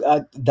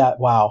that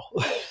wow.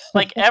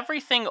 Like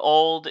everything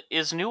old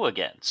is new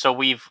again. So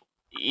we've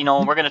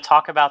we're going to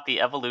talk about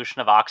the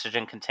evolution of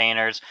oxygen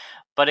containers.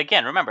 But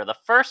again, remember, the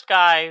first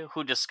guy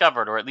who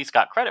discovered, or at least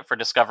got credit for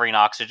discovering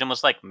oxygen,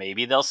 was like,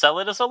 maybe they'll sell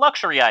it as a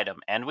luxury item.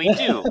 And we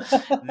do.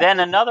 Then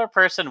another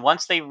person,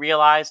 once they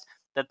realized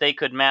that they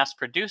could mass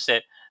produce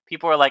it,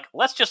 people were like,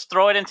 let's just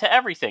throw it into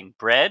everything.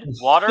 Bread,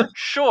 water,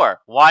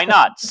 sure. Why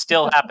not?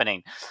 Still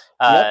happening.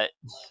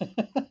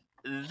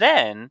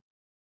 Then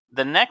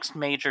the next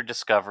major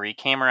discovery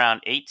came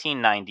around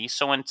 1890.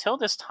 So until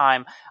this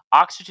time,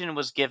 oxygen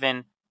was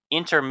given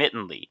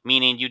intermittently,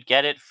 meaning you'd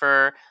get it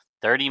for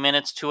 30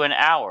 minutes to an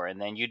hour,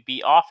 and then you'd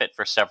be off it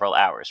for several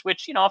hours,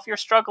 which, if you're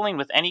struggling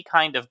with any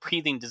kind of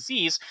breathing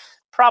disease,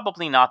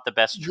 probably not the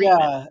best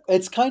treatment. Yeah,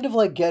 it's kind of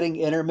like getting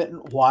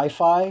intermittent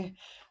Wi-Fi.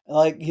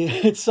 Like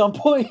at some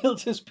point you'll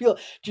just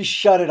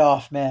shut it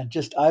off, man.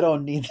 I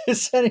don't need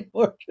this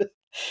anymore.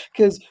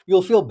 Because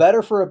you'll feel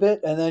better for a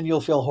bit and then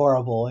you'll feel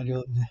horrible.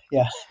 And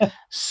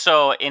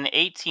So in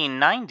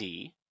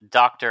 1890,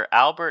 Dr.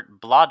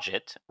 Albert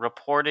Blodgett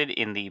reported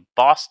in the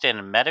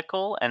Boston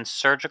Medical and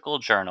Surgical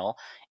Journal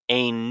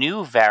a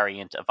new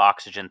variant of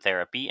oxygen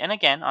therapy, and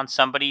again, on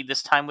somebody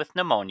this time with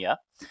pneumonia.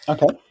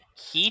 Okay.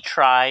 He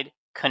tried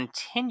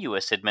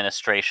continuous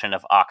administration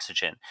of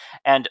oxygen.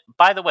 And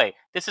by the way,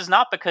 this is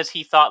not because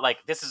he thought, like,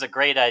 this is a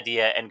great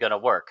idea and going to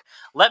work.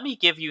 Let me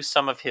give you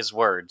some of his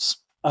words.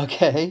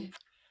 Okay.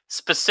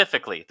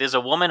 Specifically, there's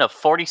a woman of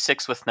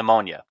 46 with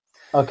pneumonia.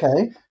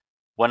 Okay.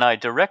 When I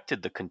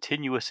directed the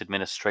continuous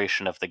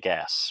administration of the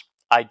gas,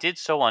 I did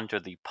so under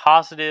the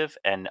positive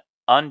and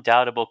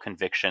undoubtable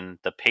conviction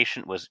the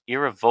patient was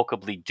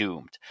irrevocably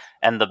doomed,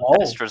 and the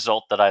best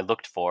result that I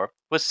looked for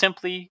was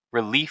simply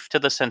relief to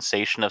the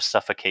sensation of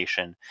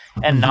suffocation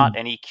and not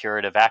any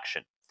curative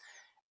action.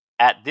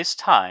 At this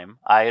time,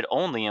 I had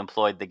only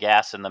employed the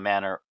gas in the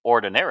manner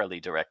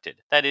ordinarily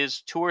directed, that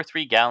is, 2 or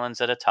 3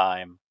 gallons at a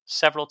time,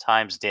 several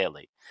times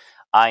daily.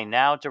 I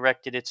now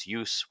directed its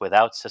use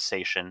without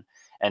cessation,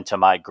 and to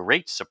my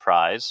great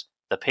surprise,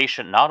 the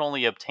patient not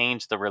only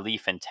obtained the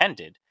relief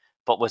intended,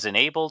 but was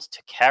enabled to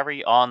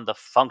carry on the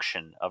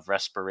function of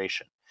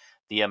respiration.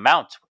 The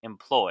amount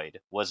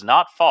employed was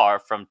not far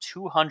from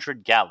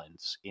 200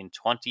 gallons in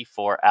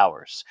 24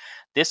 hours.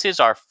 This is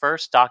our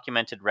first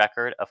documented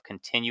record of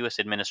continuous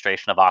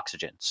administration of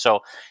oxygen. So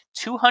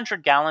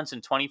 200 gallons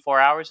in 24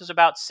 hours is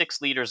about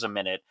 6 liters a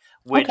minute,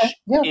 which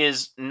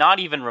is not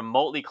even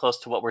remotely close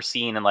to what we're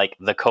seeing in like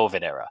the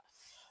COVID era.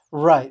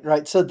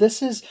 Right. So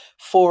this is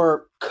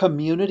for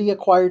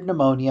community-acquired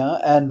pneumonia,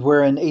 and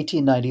we're in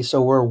 1890,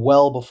 so we're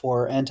well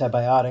before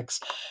antibiotics.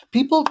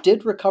 People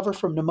did recover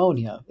from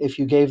pneumonia if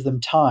you gave them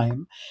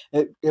time.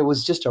 It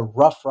was just a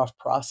rough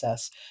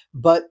process.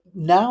 But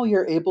now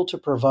you're able to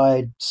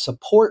provide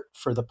support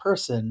for the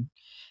person.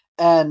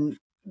 And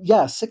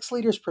 6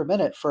 liters per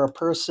minute for a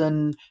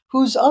person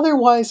who's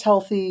otherwise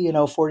healthy,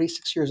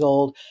 46 years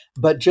old,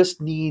 but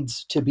just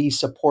needs to be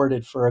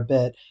supported for a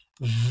bit.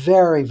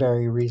 Very,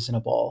 very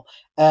reasonable.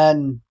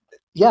 And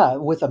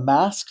with a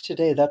mask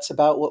today, that's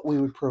about what we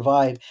would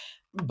provide.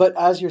 But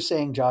as you're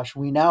saying, Josh,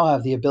 we now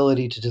have the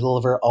ability to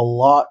deliver a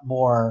lot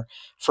more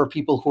for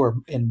people who are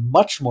in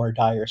much more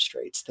dire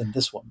straits than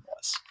this one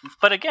was.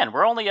 But again,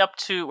 we're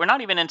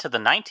not even into the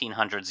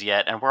 1900s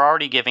yet, and we're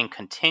already giving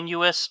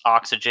continuous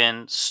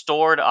oxygen,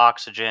 stored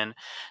oxygen.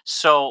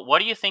 So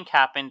what do you think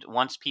happened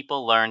once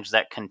people learned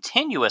that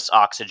continuous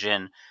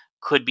oxygen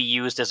could be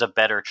used as a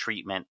better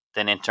treatment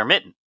than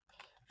intermittent?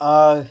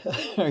 Are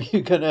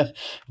you going to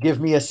give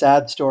me a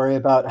sad story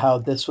about how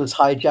this was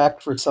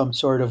hijacked for some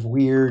sort of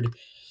weird,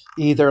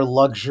 either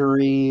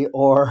luxury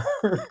or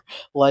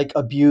like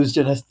abused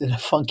in a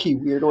funky,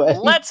 weird way?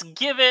 Let's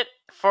give it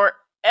for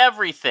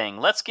everything.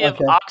 Let's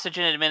give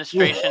oxygen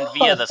administration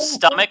via the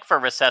stomach for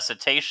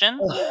resuscitation.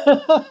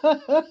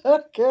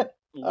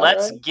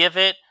 Let's give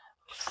it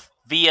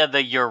via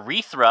the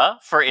urethra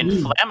for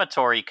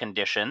inflammatory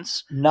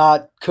conditions.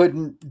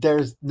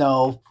 There's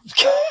no...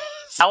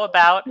 How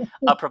about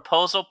a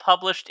proposal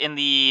published in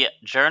the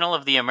Journal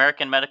of the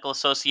American Medical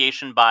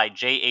Association by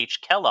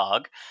J.H.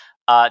 Kellogg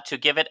to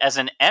give it as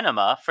an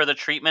enema for the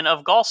treatment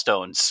of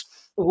gallstones?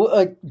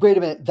 Wait a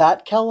minute,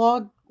 that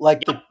Kellogg?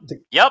 Like the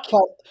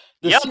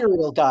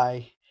cereal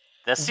guy?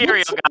 The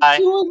cereal guy.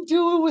 What's he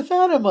doing with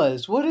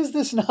enemas? What is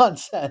this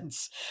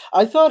nonsense?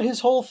 I thought his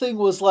whole thing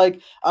was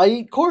like, I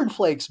eat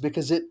cornflakes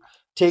because it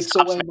takes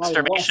away my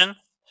masturbation.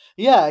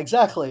 Yeah,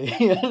 exactly.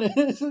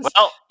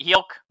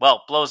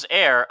 Blows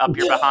air up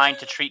your behind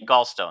to treat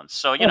gallstones.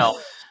 So,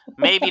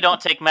 maybe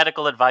don't take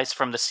medical advice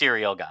from the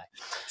cereal guy.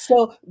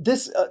 So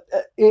this,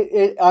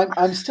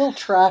 I'm still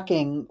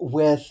tracking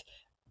with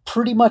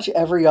pretty much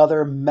every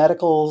other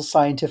medical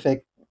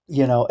scientific,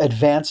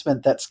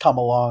 advancement that's come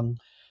along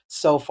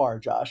so far,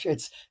 Josh.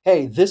 It's,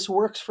 hey, this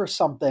works for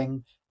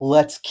something.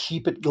 Let's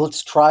keep it.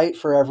 Let's try it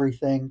for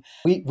everything.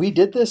 We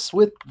did this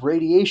with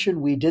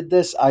radiation. We did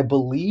this, I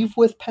believe,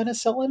 with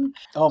penicillin.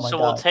 Oh my God. So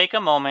we'll take a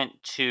moment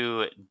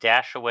to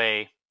dash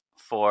away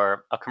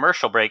for a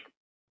commercial break.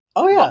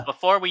 Oh yeah. But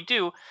before we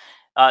do,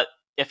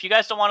 if you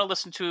guys don't want to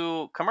listen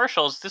to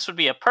commercials, this would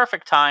be a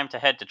perfect time to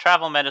head to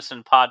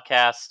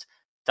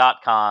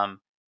travelmedicinepodcast.com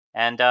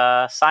and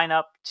sign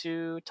up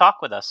to talk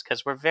with us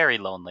because we're very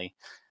lonely.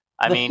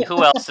 I mean,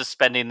 who else is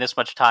spending this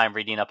much time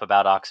reading up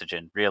about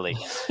oxygen, really?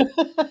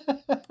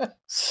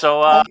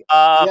 So,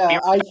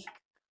 I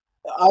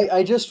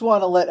just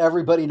want to let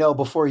everybody know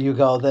before you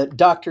go that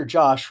Dr.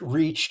 Josh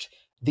reached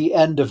the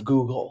end of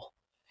Google.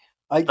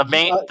 The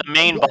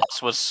main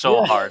boss was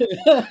so hard.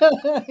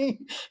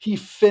 He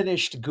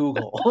finished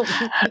Google.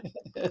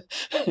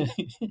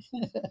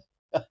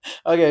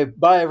 Okay,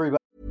 bye everybody.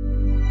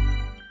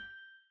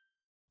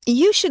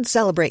 You should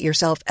celebrate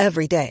yourself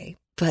every day,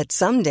 but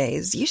some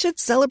days you should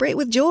celebrate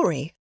with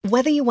jewelry.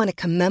 Whether you want to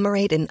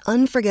commemorate an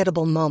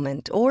unforgettable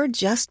moment or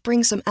just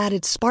bring some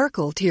added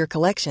sparkle to your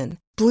collection,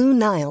 Blue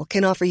Nile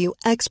can offer you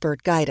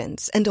expert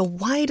guidance and a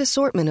wide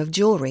assortment of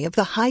jewelry of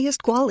the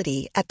highest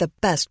quality at the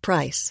best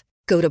price.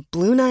 Go to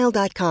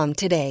BlueNile.com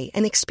today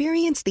and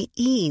experience the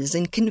ease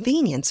and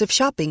convenience of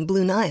shopping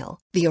Blue Nile,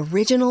 the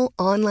original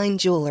online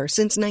jeweler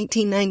since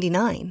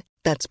 1999.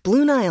 That's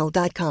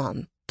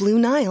BlueNile.com.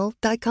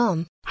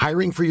 BlueNile.com.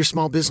 Hiring for your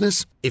small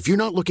business? If you're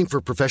not looking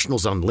for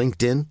professionals on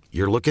LinkedIn,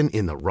 you're looking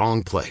in the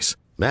wrong place.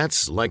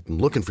 That's like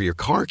looking for your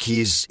car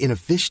keys in a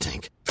fish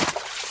tank.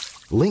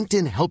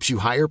 LinkedIn helps you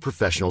hire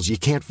professionals you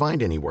can't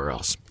find anywhere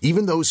else,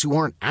 even those who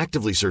aren't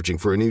actively searching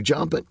for a new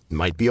job but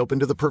might be open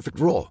to the perfect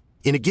role.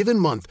 In a given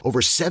month, over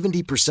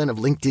 70% of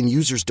LinkedIn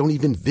users don't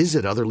even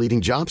visit other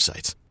leading job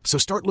sites. So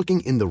start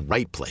looking in the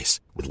right place.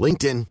 With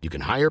LinkedIn, you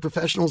can hire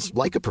professionals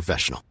like a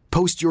professional.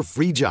 Post your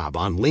free job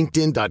on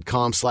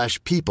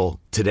linkedin.com/people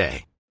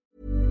today.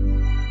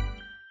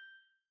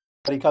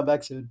 Come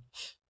back soon.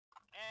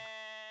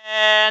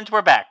 And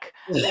we're back.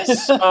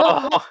 So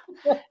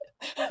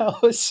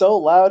that was so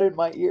loud in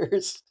my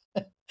ears.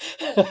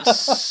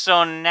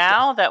 So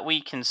now that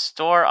we can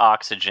store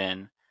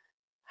oxygen,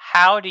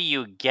 how do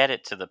you get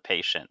it to the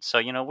patient? So,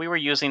 we were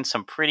using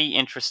some pretty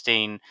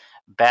interesting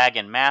bag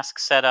and mask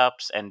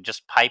setups and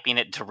just piping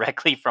it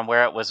directly from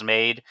where it was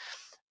made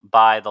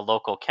by the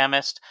local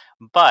chemist.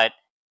 But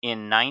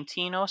in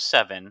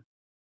 1907,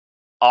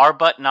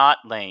 Arbuthnot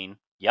Lane,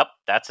 yep,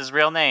 that's his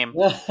real name.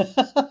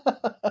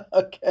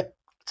 Okay.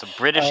 It's a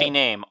Britishy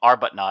name,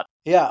 Arbuthnot.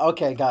 Yeah,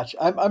 okay,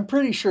 gotcha. I'm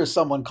pretty sure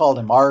someone called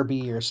him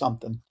Arby or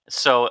something.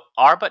 So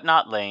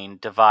Arbuthnot Lane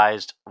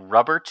devised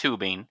rubber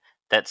tubing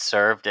that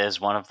served as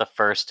one of the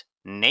first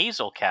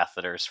nasal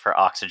catheters for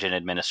oxygen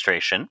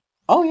administration.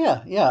 Oh,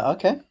 yeah,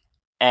 okay.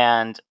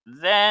 And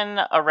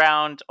then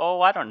around,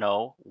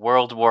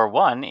 World War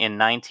I in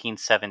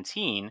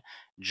 1917,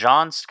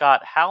 John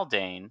Scott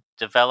Haldane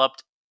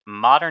developed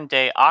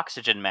modern-day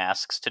oxygen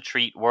masks to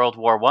treat World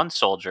War I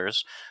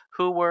soldiers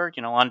who were,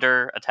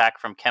 under attack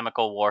from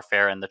chemical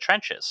warfare in the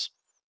trenches.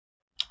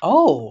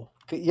 Oh,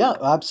 yeah,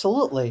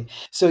 absolutely.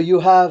 So you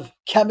have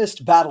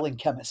chemist battling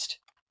chemist.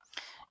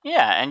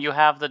 Yeah, and you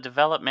have the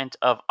development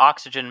of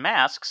oxygen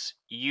masks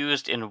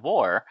used in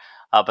war,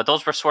 but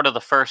those were sort of the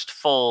first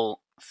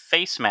full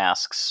face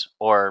masks,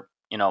 or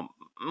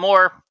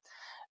more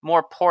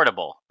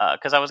portable.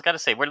 Because I was going to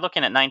say, we're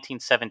looking at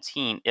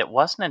 1917. It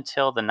wasn't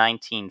until the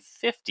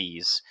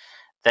 1950s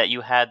that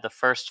you had the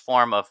first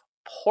form of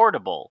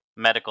portable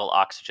medical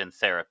oxygen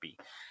therapy.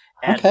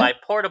 And by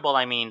portable,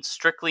 I mean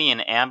strictly in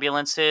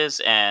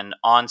ambulances and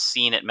on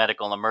scene at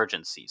medical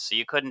emergencies. So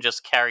you couldn't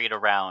just carry it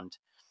around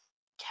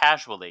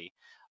casually.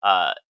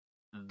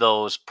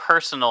 Those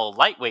personal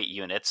lightweight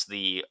units,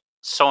 the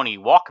Sony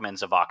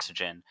Walkmans of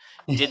oxygen,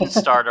 didn't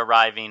start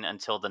arriving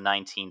until the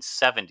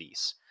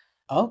 1970s.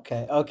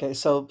 Okay.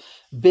 So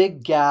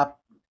big gap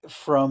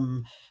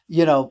from,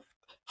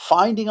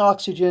 finding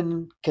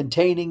oxygen,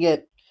 containing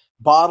it,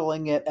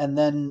 bottling it, and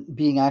then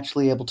being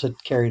actually able to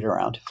carry it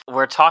around.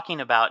 We're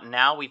talking about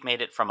now we've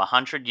made it from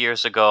 100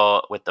 years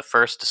ago with the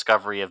first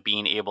discovery of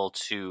being able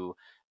to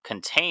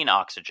contain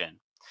oxygen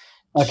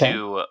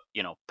to,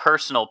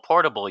 personal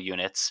portable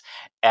units.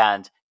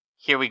 And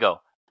here we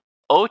go.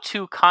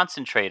 O2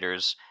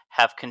 concentrators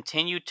have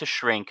continued to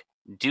shrink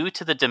due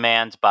to the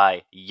demand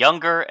by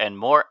younger and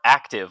more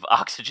active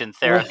oxygen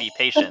therapy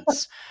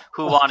patients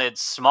who wanted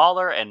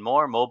smaller and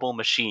more mobile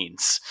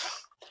machines.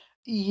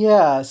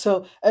 Yeah,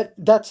 so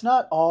that's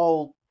not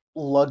all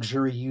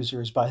luxury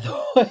users, by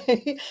the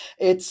way.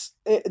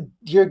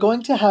 You're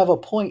going to have a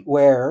point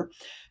where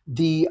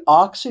the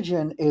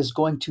oxygen is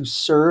going to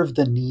serve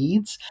the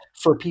needs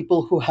for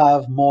people who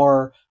have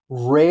more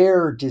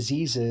rare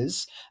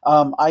diseases,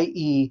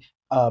 i.e.,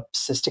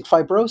 cystic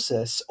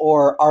fibrosis,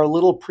 or our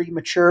little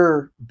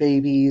premature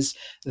babies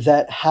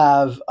that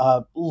have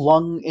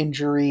lung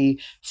injury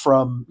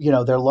from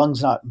their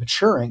lungs not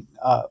maturing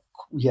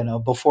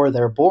before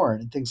they're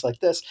born and things like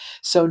this.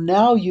 So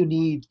now you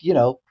need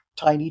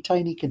tiny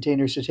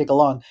containers to take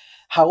along.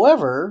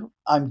 However,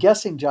 I'm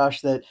guessing,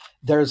 Josh, that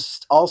there's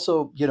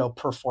also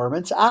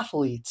performance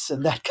athletes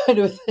and that kind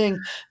of thing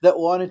that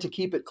wanted to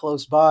keep it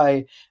close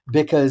by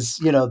because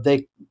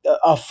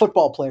a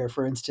football player,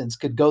 for instance,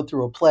 could go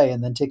through a play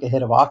and then take a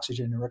hit of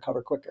oxygen and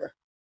recover quicker.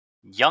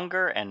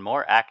 Younger and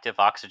more active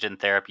oxygen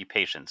therapy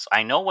patients.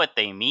 I know what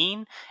they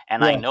mean,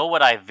 and I know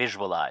what I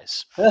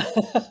visualize.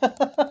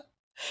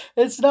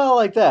 It's not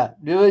like that.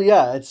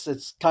 Yeah,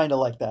 it's kind of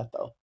like that,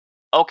 though.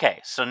 Okay,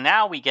 so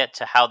now we get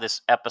to how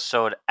this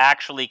episode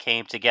actually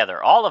came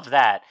together. All of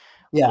that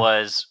Yeah.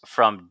 was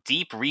from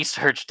deep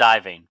research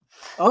diving.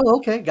 Oh,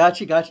 okay.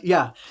 Gotcha.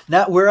 Yeah.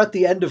 Now we're at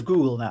the end of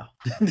Google now.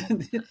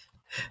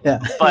 Yeah.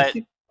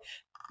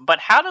 But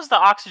how does the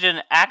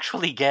oxygen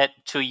actually get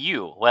to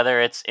you, whether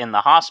it's in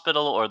the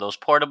hospital or those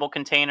portable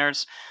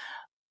containers?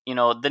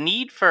 The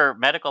need for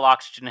medical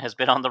oxygen has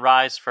been on the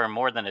rise for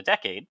more than a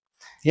decade,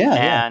 Yeah.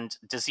 and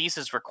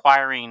diseases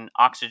requiring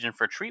oxygen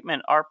for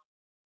treatment are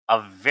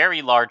a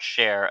very large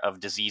share of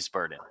disease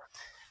burden.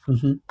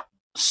 Hmm.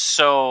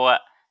 So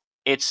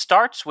it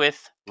starts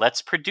with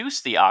let's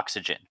produce the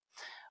oxygen.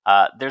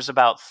 There's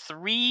about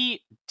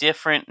 3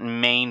 different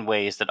main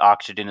ways that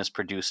oxygen is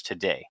produced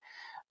today.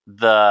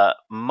 The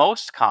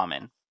most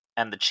common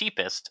and the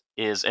cheapest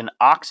is an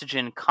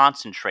oxygen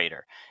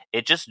concentrator.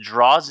 It just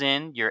draws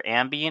in your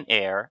ambient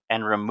air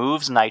and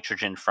removes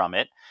nitrogen from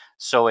it.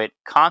 So it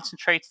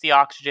concentrates the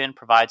oxygen,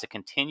 provides a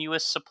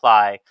continuous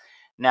supply.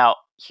 Now,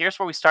 here's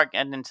where we start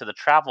getting into the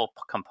travel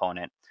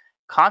component.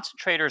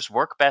 Concentrators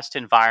work best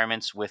in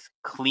environments with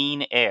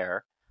clean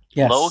air,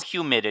 low Yes.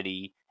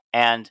 humidity,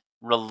 and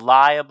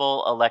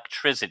reliable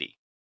electricity.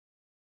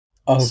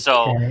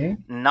 So, Okay.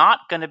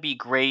 not going to be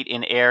great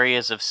in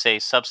areas of, say,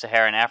 sub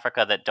Saharan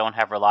Africa that don't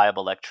have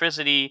reliable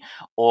electricity,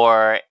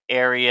 or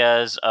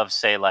areas of,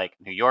 say, like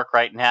New York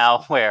right now,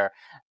 where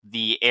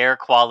the air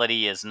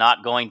quality is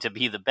not going to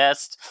be the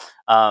best.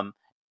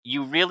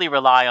 You really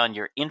rely on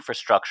your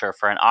infrastructure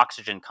for an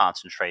oxygen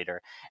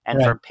concentrator.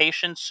 And for Right.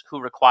 patients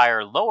who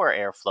require lower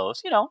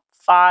airflows,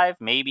 5,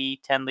 maybe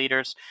 10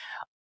 liters,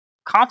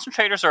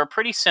 concentrators are a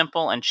pretty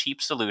simple and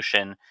cheap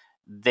solution.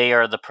 They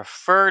are the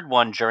preferred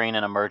one during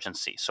an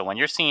emergency. So when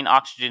you're seeing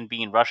oxygen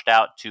being rushed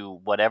out to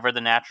whatever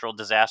the natural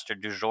disaster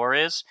du jour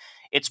is,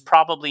 it's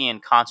probably in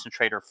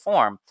concentrator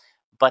form,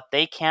 but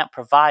they can't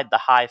provide the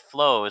high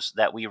flows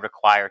that we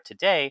require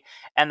today,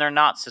 and they're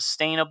not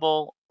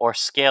sustainable or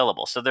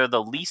scalable. So they're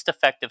the least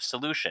effective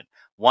solution.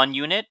 One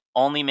unit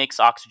only makes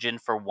oxygen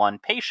for one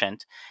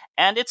patient,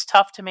 and it's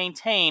tough to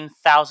maintain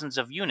thousands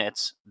of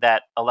units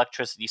that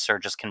electricity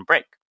surges can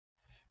break.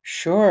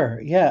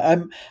 Sure. Yeah.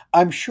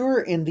 I'm sure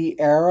in the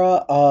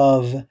era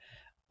of,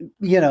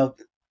 you know,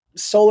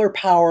 solar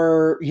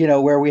power,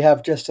 where we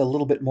have just a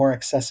little bit more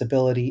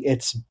accessibility,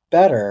 it's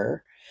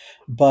better,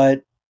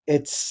 but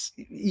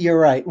you're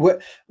right.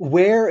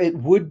 Where it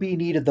would be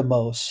needed the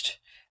most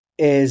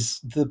is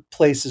the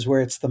places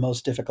where it's the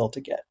most difficult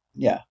to get.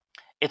 Yeah.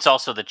 It's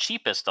also the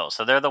cheapest, though.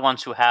 So they're the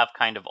ones who have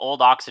kind of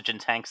old oxygen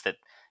tanks that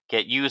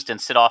get used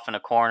and sit off in a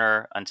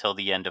corner until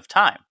the end of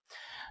time.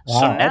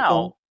 So Wow. Okay.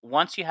 now,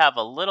 once you have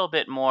a little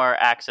bit more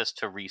access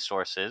to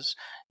resources,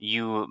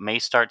 you may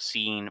start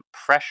seeing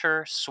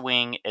pressure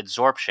swing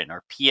adsorption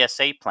or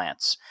PSA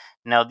plants.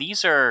 Now,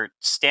 these are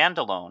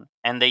standalone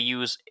and they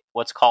use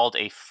what's called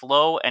a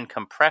flow and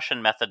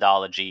compression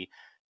methodology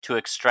to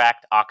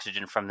extract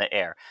oxygen from the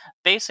air.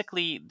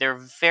 Basically, they're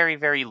very,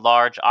 very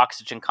large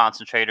oxygen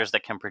concentrators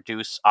that can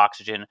produce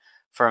oxygen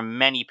for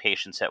many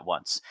patients at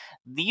once.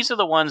 These are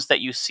the ones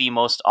that you see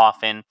most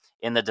often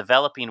in the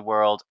developing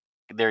world.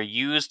 They're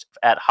used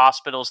at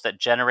hospitals that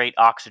generate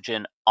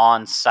oxygen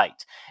on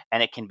site,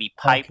 and it can be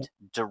Okay. piped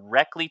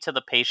directly to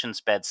the patient's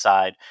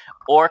bedside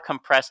or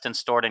compressed and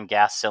stored in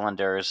gas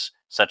cylinders,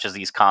 such as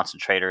these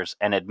concentrators,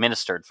 and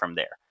administered from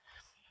there.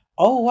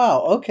 Oh, wow.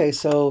 Okay.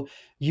 So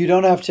you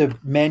don't have to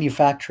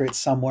manufacture it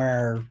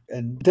somewhere.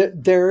 And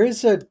there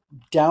is a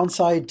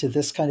downside to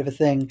this kind of a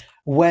thing.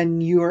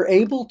 When you are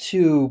able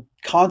to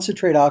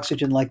concentrate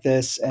oxygen like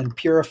this and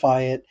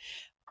purify it,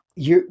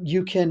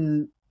 you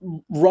can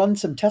run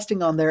some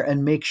testing on there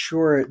and make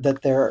sure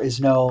that there is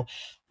no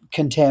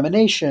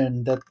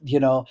contamination, that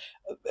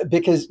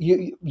because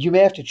you may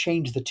have to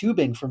change the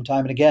tubing from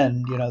time and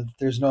again,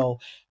 there's no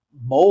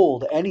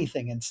mold,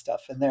 anything and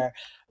stuff in there.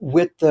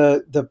 With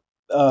the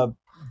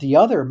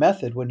other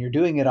method, when you're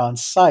doing it on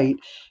site,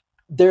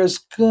 there's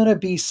gonna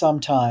be some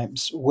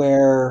times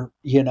where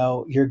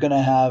you're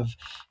gonna have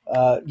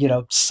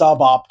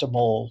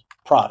suboptimal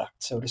product,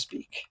 so to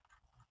speak.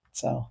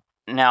 So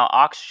Now,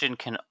 oxygen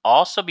can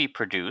also be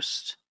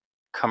produced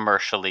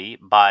commercially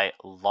by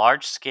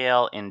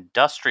large-scale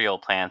industrial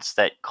plants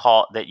that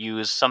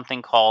use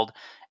something called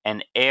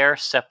an air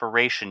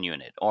separation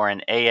unit or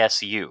an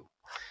ASU.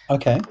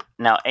 okay.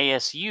 Now,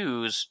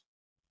 ASUs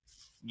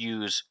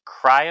use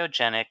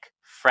cryogenic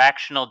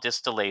fractional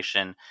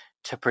distillation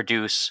to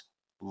produce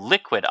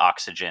liquid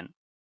oxygen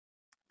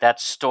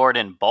that's stored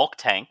in bulk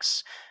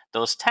tanks.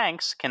 Those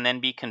tanks can then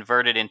be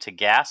converted into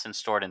gas and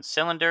stored in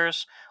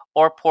cylinders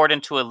or poured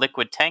into a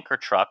liquid tanker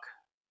truck,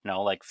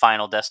 like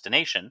Final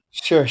Destination,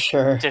 Sure.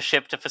 to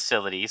ship to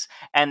facilities.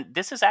 And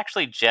this is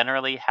actually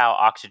generally how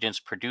oxygen is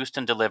produced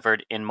and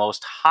delivered in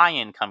most high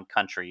income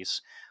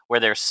countries where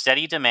there's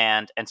steady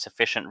demand and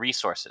sufficient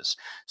resources.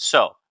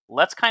 So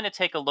let's kind of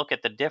take a look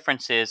at the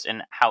differences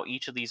in how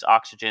each of these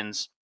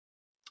oxygens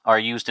are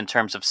used in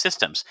terms of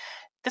systems.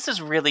 This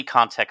is really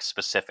context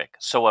specific.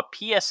 So a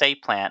PSA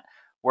plant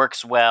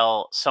works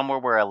well somewhere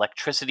where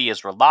electricity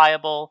is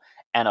reliable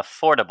and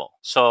affordable.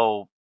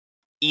 So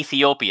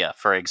Ethiopia,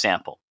 for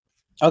example.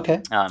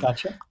 Okay, Um,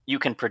 gotcha. you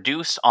can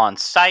produce on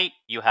site,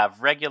 you have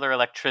regular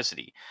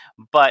electricity,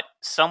 but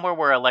somewhere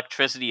where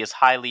electricity is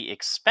highly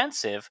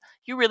expensive,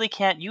 you really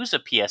can't use a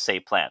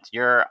PSA plant.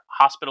 Your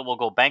hospital will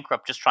go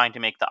bankrupt just trying to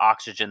make the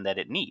oxygen that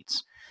it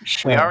needs. We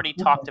Sure. already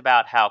Okay. talked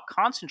about how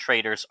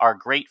concentrators are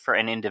great for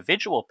an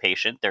individual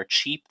patient. They're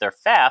cheap, they're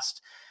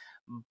fast,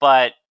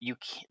 but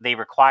they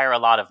require a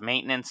lot of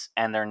maintenance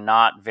and they're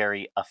not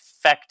very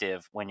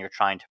effective when you're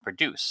trying to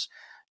produce.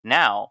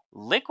 Now,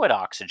 liquid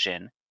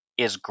oxygen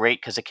is great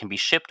because it can be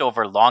shipped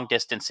over long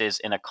distances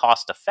in a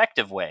cost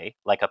effective way,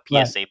 like a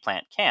Right. PSA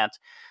plant can't,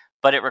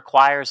 but it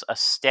requires a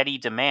steady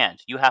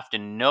demand. You have to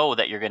know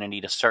that you're going to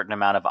need a certain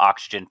amount of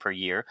oxygen per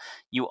year.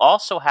 You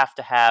also have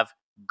to have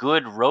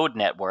good road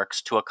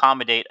networks to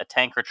accommodate a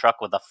tanker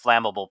truck with a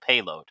flammable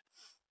payload.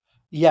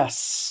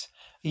 Yes.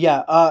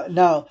 Yeah.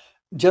 Now,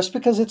 just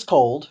because it's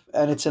cold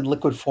and it's in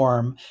liquid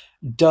form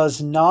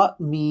does not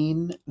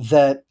mean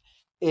that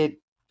it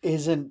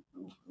isn't.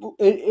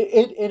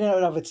 It in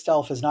and of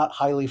itself is not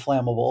highly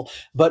flammable.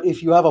 But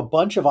if you have a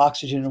bunch of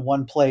oxygen in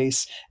one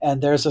place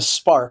and there's a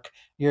spark,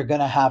 you're going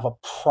to have a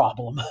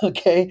problem.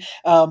 Okay.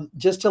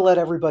 Just to let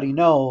everybody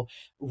know,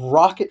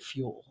 rocket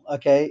fuel,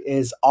 okay,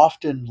 is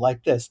often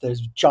like this.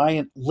 There's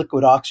giant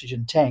liquid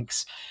oxygen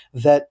tanks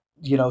that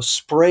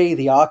spray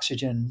the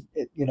oxygen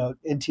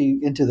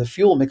into the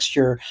fuel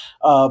mixture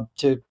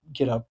to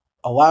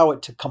allow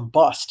it to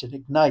combust and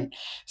ignite.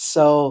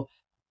 So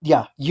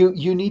yeah,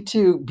 you need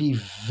to be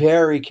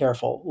very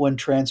careful when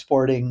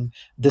transporting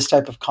this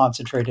type of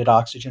concentrated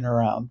oxygen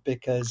around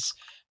because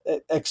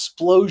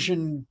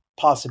explosion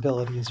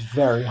possibility is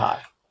very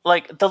high.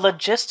 Like the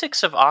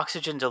logistics of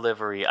oxygen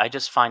delivery, I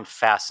just find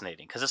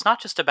fascinating because it's not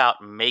just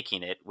about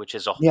making it, which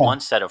is Yeah. one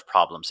set of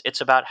problems.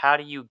 It's about how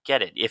do you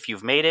get it? If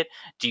you've made it,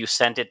 do you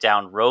send it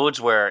down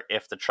roads where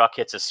if the truck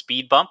hits a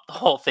speed bump, the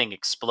whole thing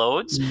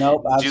explodes?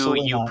 Nope, Do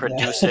absolutely you not.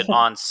 produce it Yeah.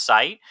 on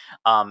site?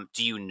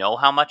 Do you know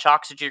how much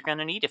oxygen you're going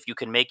to need? If you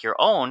can make your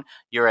own,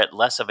 you're at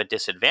less of a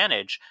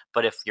disadvantage.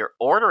 But if you're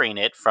ordering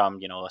it from,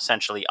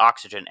 essentially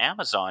Oxygen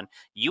Amazon,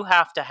 you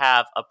have to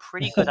have a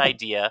pretty good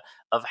idea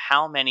of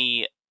how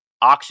many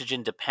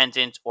oxygen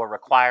dependent or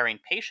requiring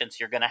patients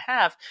you're going to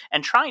have,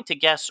 and trying to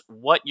guess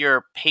what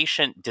your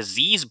patient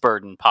disease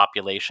burden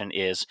population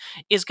is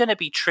going to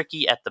be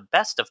tricky at the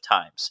best of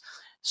times.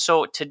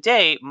 So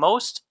today,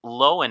 most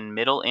low and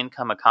middle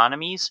income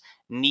economies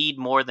need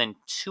more than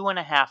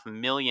 2.5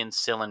 million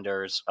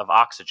cylinders of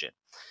oxygen,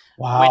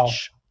 Wow.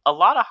 which a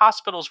lot of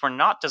hospitals were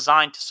not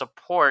designed to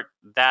support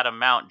that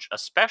amount,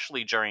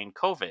 especially during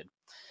COVID.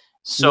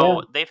 Yeah.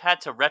 So they've had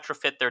to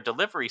retrofit their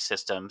delivery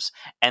systems,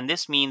 and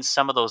this means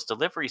some of those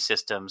delivery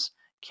systems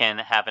can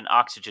have an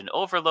oxygen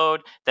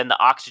overload. Then the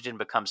oxygen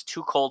becomes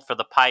too cold for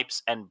the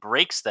pipes and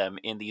breaks them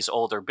in these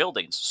older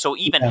buildings. So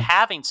even Yeah.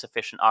 having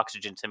sufficient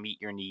oxygen to meet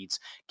your needs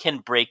can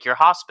break your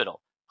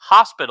hospital.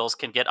 Hospitals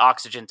can get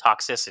oxygen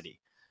toxicity.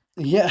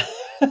 Yeah,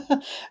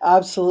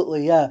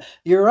 absolutely. Yeah,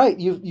 you're right.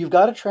 You've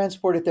got to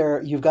transport it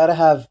there. You've got to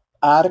have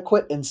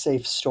adequate and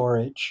safe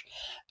storage,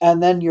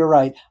 and then you're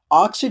right.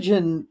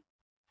 Oxygen,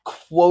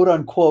 quote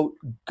unquote,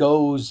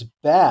 goes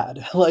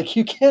bad. Like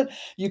you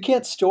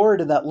can't store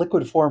it in that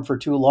liquid form for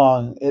too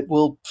long. It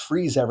will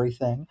freeze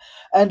everything.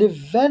 And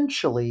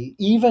eventually,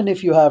 even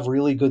if you have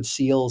really good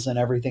seals and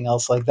everything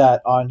else like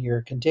that on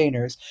your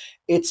containers,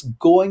 it's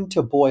going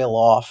to boil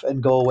off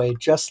and go away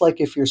just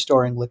like if you're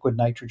storing liquid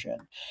nitrogen.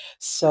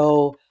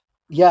 So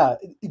yeah,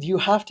 you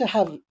have to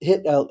have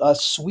hit a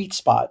sweet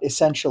spot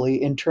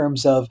essentially in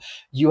terms of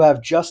you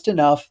have just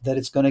enough that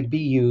it's going to be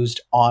used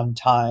on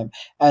time,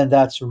 and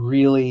that's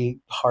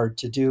really hard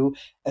to do,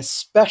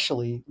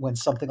 especially when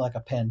something like a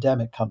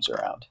pandemic comes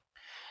around.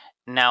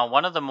 Now,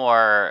 one of the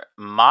more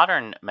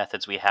modern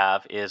methods we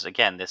have is,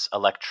 again, this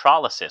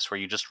electrolysis, where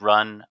you just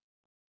run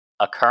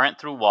a current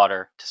through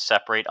water to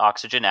separate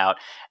oxygen out.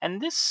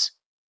 And this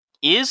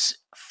is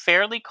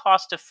fairly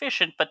cost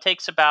efficient, but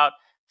takes about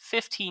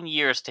 15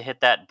 years to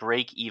hit that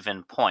break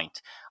even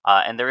point.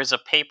 And there is a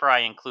paper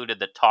I included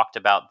that talked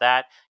about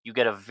that. You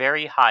get a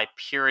very high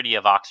purity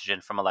of oxygen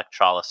from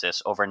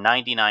electrolysis, over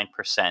 99%,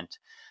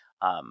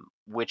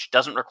 which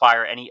doesn't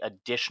require any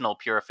additional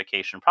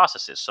purification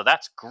processes. So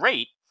that's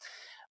great.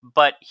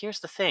 But here's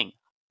the thing,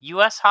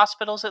 US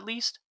hospitals, at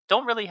least,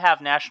 don't really have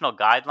national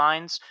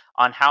guidelines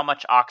on how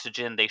much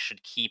oxygen they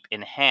should keep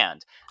in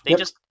hand. They Yep.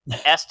 just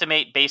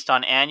estimate based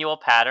on annual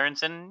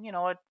patterns, and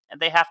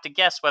they have to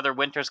guess whether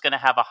winter's going to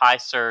have a high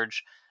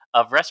surge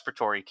of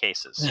respiratory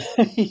cases.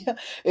 Yeah,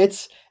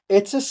 it's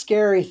a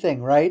scary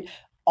thing, right?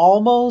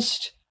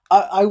 Almost,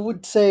 I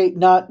would say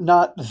not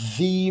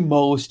the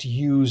most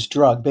used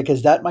drug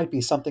because that might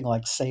be something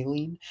like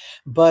saline,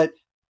 but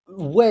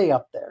way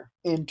up there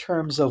in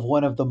terms of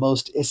one of the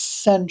most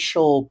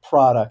essential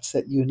products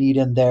that you need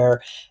in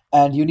there.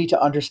 And you need to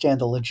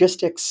understand the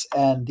logistics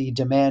and the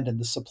demand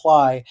and the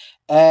supply.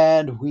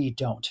 And we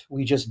don't.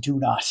 We just do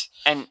not.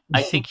 And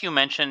I think you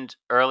mentioned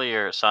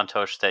earlier,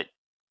 Santosh, that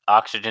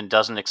oxygen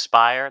doesn't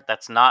expire.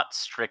 That's not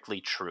strictly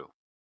true.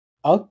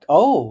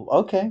 Oh,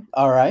 okay.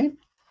 All right.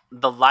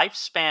 the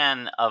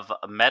lifespan of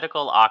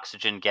medical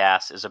oxygen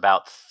gas is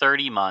about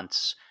 30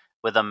 months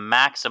with a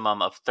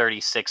maximum of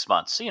 36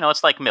 months. So,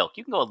 it's like milk.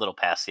 You can go a little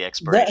past the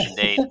expiration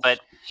date, but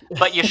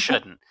you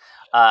shouldn't.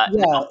 Uh,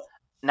 Yeah.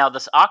 now,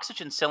 this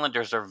oxygen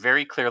cylinders are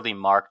very clearly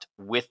marked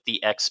with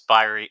the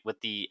expiry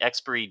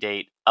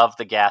date of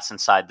the gas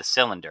inside the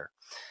cylinder.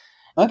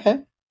 Okay.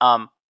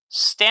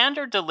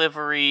 Standard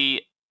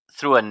delivery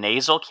through a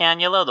nasal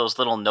cannula, those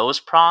little nose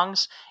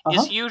prongs,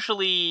 is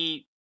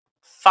usually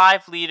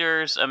 5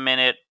 liters a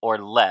minute or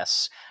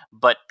less.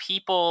 But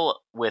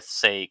people with,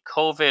 say,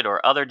 COVID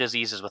or other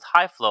diseases with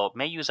high flow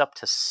may use up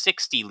to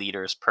 60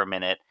 liters per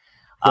minute,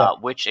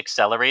 which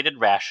accelerated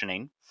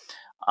rationing.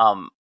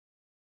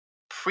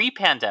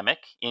 Pre-pandemic,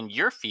 in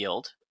your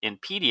field, in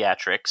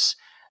pediatrics,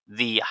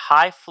 the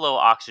high flow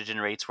oxygen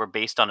rates were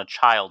based on a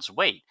child's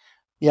weight.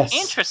 Yes.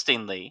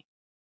 Interestingly,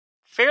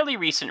 fairly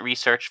recent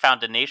research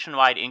found a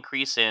nationwide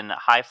increase in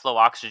high flow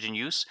oxygen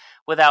use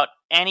without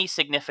any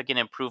significant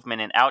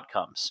improvement in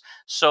outcomes.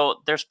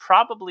 So there's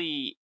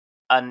probably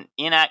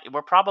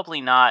we're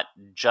probably not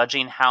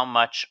judging how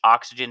much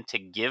oxygen to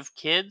give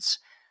kids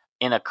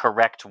in a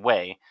correct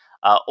way,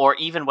 or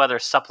even whether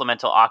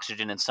supplemental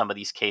oxygen in some of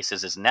these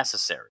cases is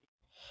necessary.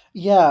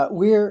 Yeah,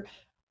 we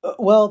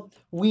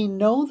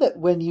know that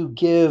when you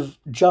give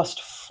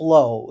just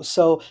flow,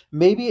 so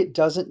maybe it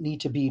doesn't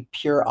need to be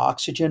pure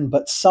oxygen,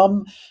 but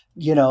some,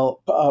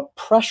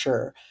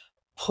 pressure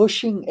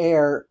pushing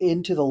air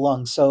into the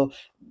lungs. So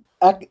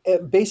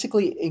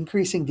basically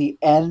increasing the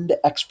end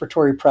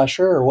expiratory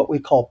pressure, or what we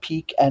call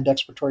peak end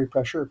expiratory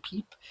pressure, or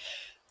PEEP,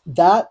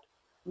 that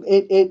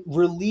it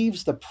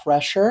relieves the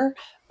pressure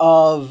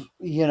of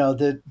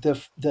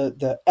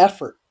the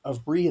effort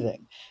of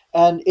breathing.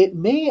 And it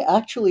may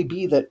actually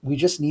be that we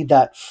just need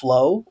that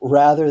flow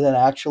rather than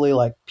actually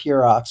like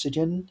pure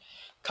oxygen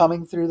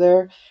coming through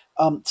there.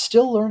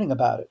 Still learning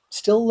about it,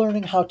 still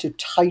learning how to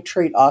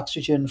titrate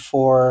oxygen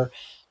for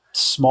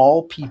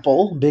small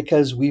people,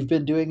 because we've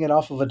been doing it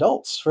off of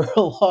adults for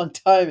a long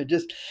time and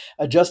just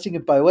adjusting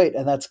it by weight,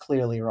 and that's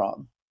clearly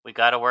wrong. We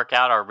got to work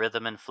out our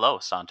rhythm and flow,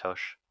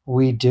 Santosh.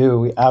 We do.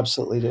 We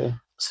absolutely do.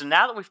 So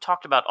now that we've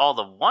talked about all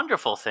the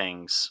wonderful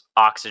things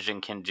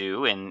oxygen can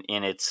do in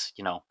its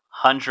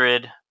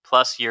 100+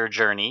 year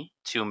journey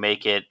to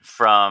make it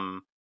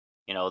from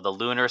the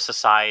Lunar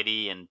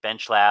Society and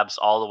bench labs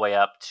all the way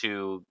up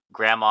to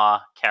grandma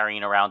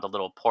carrying around a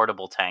little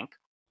portable tank.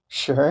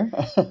 Sure.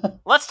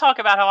 Let's talk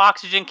about how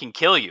oxygen can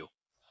kill you.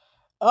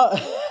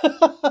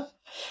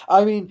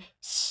 I mean,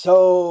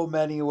 so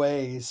many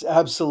ways,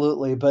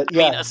 absolutely. But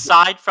yeah, I mean,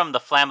 aside from the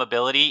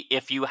flammability,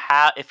 if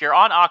you're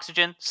on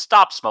oxygen,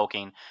 stop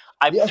smoking.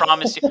 I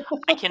promise you.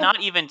 I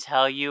cannot even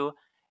tell you.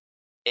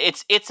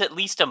 It's at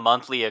least a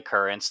monthly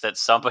occurrence that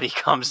somebody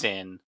comes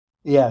in.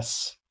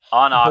 Yes.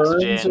 On burns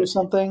oxygen or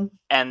something.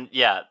 And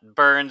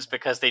burns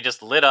because they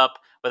just lit up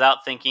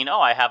without thinking,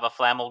 oh, I have a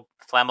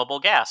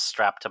flammable gas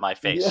strapped to my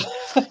face.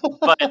 Yeah.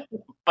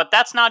 but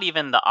that's not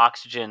even the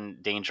oxygen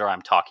danger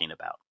I'm talking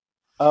about.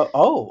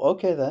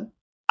 Okay then.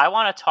 I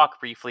want to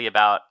talk briefly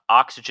about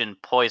oxygen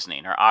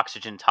poisoning or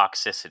oxygen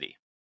toxicity.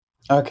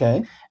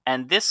 Okay.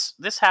 And this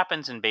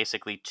happens in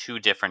basically 2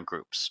 different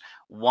groups.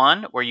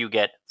 One where you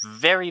get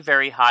very,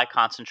 very high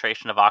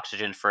concentration of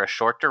oxygen for a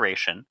short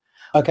duration,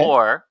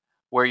 or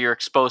where you're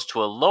exposed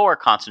to a lower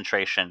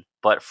concentration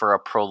but for a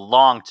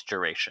prolonged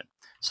duration.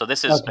 So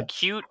this is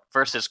acute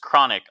versus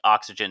chronic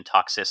oxygen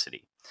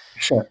toxicity.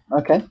 Sure.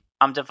 Okay.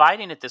 I'm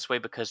dividing it this way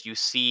because you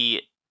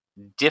see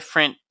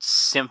different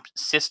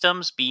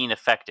systems being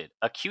affected.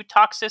 Acute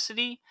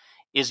toxicity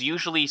is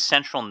usually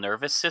central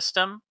nervous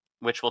system,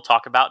 which we'll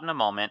talk about in a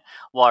moment,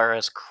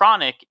 whereas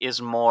chronic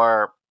is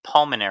more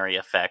pulmonary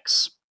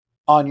effects.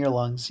 On your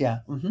lungs, yeah.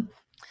 Mm-hmm.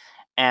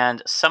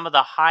 And some of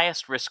the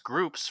highest risk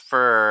groups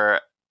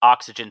for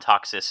oxygen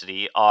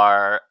toxicity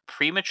are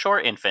premature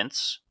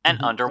infants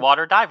and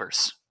underwater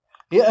divers.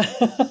 Yeah.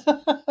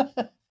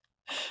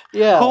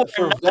 Yeah.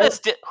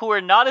 Who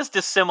are not as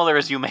dissimilar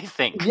as you may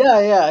think.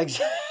 Yeah,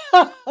 exactly.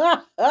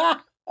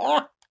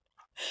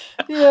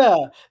 Yeah.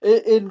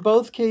 In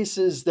both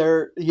cases,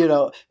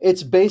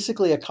 it's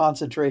basically a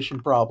concentration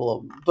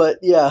problem. But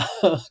yeah,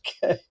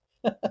 okay.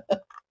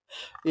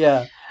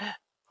 Yeah.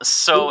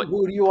 So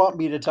who do you want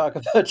me to talk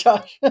about,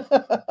 Josh?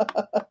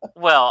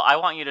 Well, I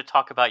want you to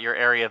talk about your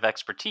area of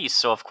expertise.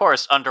 So, of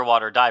course,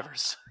 underwater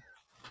divers.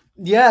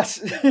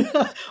 Yes.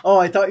 Oh,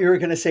 I thought you were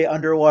going to say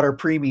underwater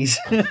preemies.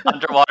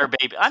 Underwater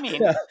baby. I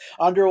mean,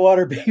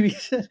 underwater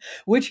babies,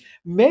 which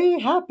may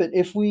happen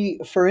if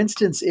for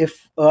instance,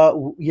 if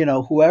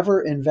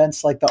whoever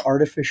invents like the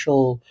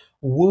artificial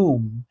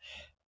womb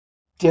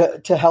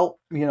to help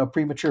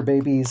premature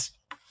babies,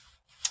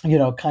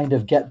 kind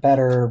of get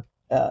better,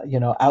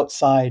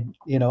 outside.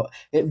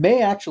 It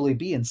may actually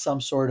be in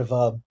some sort of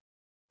a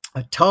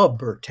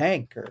tub or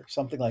tank or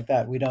something like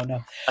that. We don't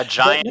know. A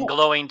giant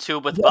glowing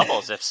tube with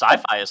bubbles, if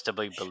sci-fi is to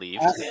be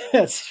believed.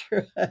 That's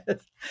true.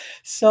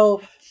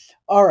 So,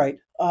 all right.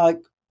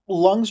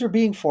 Lungs are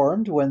being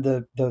formed when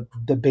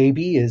the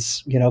baby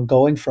is,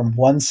 going from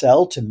one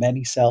cell to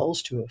many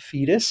cells to a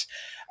fetus.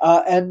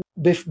 And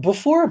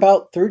before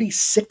about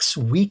 36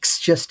 weeks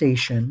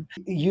gestation,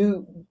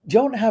 you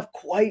don't have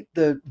quite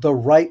the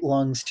right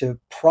lungs to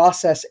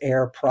process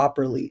air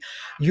properly.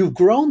 You've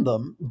grown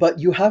them, but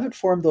you haven't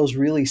formed those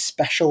really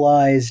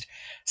specialized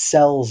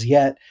cells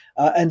yet.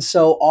 And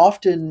so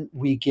often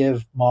we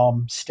give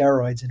mom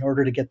steroids in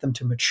order to get them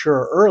to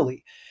mature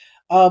early.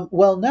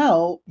 Well,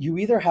 now you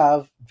either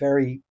have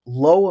very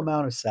low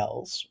amount of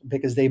cells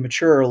because they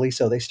mature early,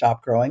 so they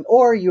stop growing,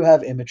 or you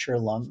have immature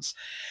lungs.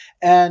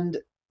 And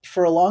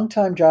for a long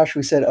time, Josh,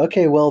 we said,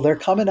 okay, well, they're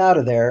coming out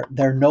of there.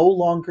 They're no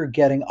longer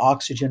getting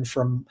oxygen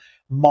from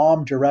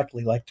mom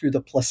directly, like through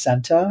the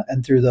placenta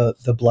and through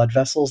the blood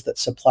vessels that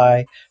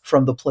supply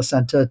from the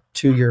placenta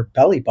to your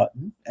belly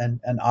button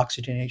and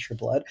oxygenate your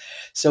blood.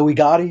 So we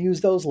got to use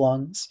those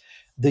lungs.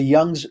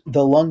 The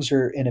lungs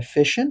are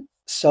inefficient,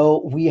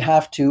 so we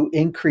have to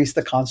increase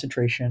the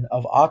concentration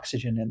of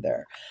oxygen in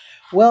there.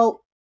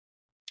 Well,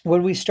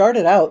 when we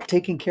started out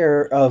taking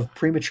care of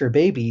premature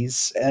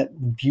babies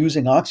and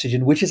using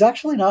oxygen, which is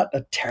actually not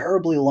a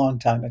terribly long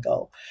time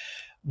ago,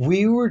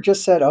 we were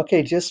just said,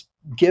 okay, just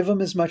give them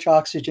as much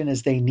oxygen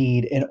as they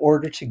need in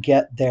order to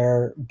get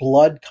their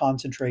blood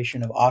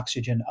concentration of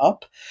oxygen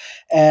up.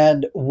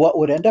 And what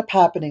would end up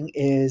happening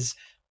is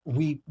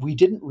we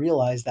didn't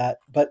realize that,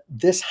 but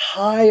this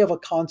high of a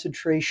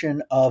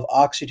concentration of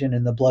oxygen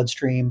in the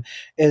bloodstream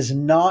is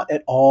not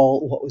at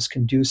all what was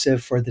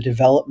conducive for the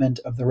development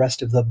of the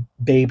rest of the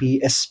baby,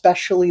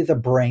 especially the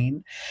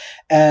brain.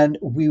 And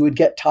we would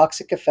get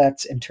toxic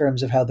effects in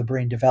terms of how the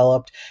brain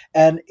developed.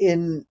 And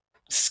in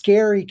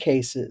scary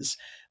cases,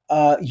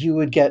 you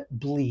would get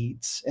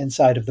bleeds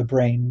inside of the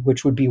brain,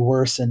 which would be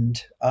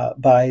worsened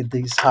by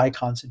these high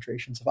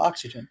concentrations of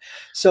oxygen.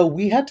 So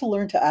we had to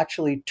learn to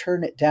actually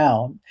turn it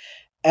down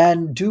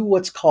and do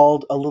what's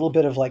called a little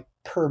bit of like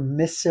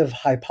permissive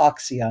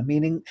hypoxia,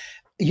 meaning,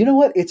 you know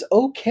what, it's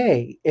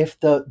okay if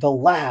the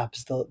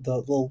labs,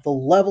 the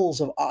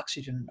levels of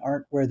oxygen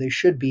aren't where they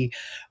should be,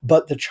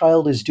 but the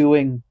child is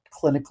doing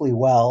clinically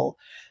well.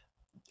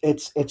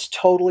 It's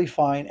totally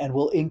fine and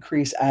will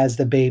increase as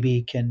the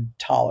baby can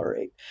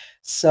tolerate.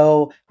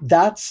 So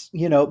that's,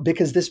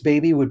 because this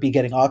baby would be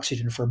getting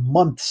oxygen for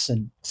months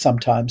and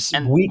sometimes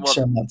And weeks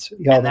well, or months.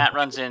 and that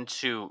runs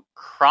into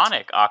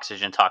chronic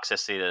oxygen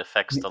toxicity that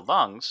affects the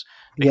lungs,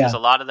 because Yeah. a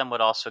lot of them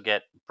would also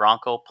get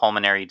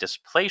bronchopulmonary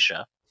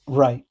dysplasia.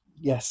 Right.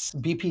 Yes.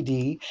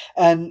 BPD.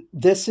 And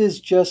this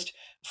is just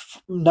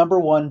number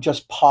one,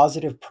 just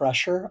positive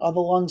pressure on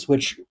the lungs,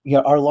 which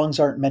our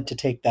lungs aren't meant to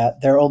take that.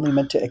 They're only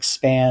meant to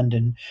expand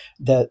and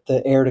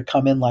the air to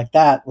come in like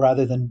that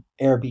rather than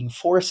air being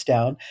forced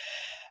down.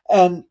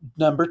 And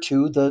number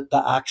two, the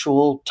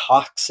actual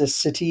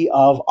toxicity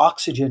of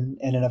oxygen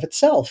in and of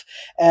itself.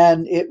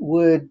 And it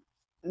would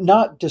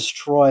not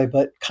destroy,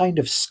 but kind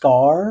of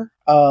scar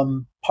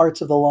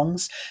parts of the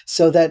lungs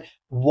so that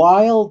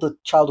while the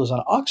child was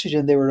on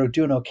oxygen, they were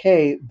doing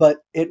okay,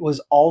 but it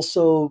was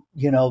also,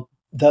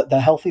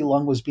 the healthy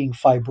lung was being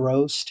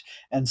fibrosed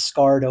and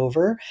scarred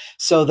over.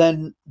 So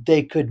then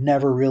they could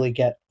never really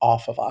get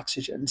off of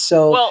oxygen.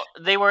 So, Well,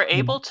 they were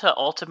able to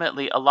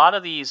ultimately, a lot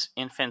of these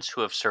infants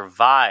who have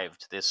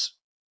survived this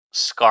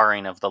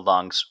scarring of the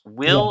lungs yeah,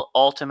 will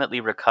ultimately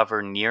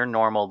recover near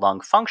normal lung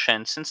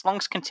function, since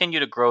lungs continue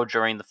to grow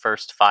during the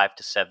first 5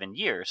 to 7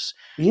 years.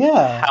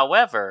 yeah,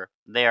 However,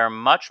 they are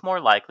much more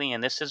likely,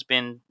 and this has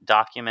been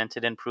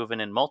documented and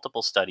proven in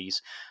multiple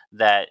studies,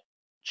 that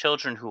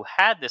children who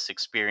had this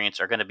experience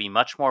are going to be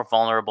much more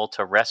vulnerable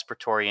to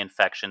respiratory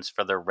infections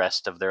for the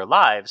rest of their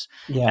lives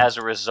yeah. as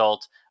a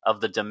result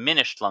of the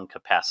diminished lung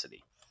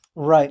capacity.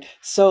 Right.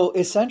 So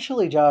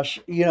essentially, Josh,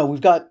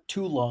 we've got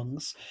two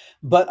lungs,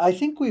 but I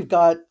think we've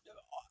got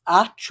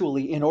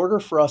actually, in order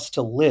for us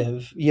to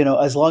live,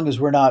 as long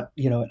as we're not,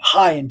 in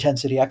high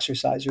intensity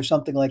exercise or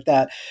something like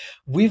that,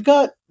 we've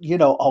got,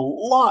 a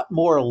lot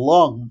more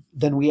lung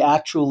than we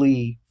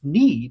actually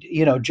need,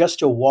 just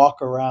to walk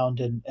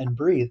around and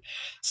breathe.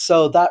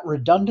 So that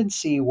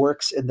redundancy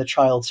works in the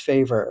child's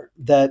favor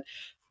that,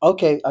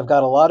 okay, I've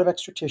got a lot of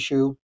extra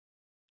tissue,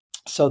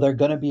 so they're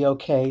going to be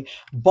okay.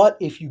 But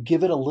if you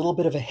give it a little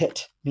bit of a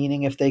hit,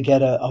 meaning if they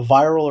get a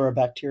viral or a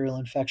bacterial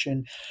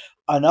infection,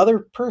 another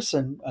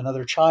person,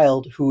 another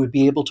child who would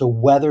be able to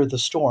weather the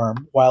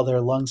storm while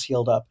their lungs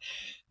healed up,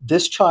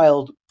 this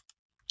child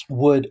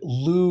would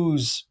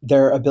lose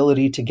their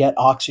ability to get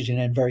oxygen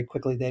in very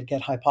quickly. They'd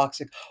get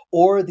hypoxic,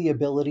 or the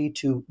ability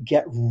to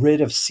get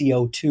rid of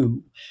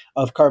CO2,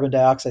 of carbon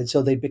dioxide.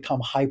 So they'd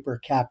become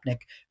hypercapnic,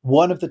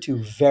 one of the two,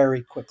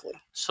 very quickly.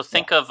 So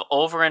think of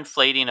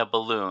overinflating a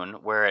balloon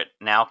where it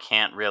now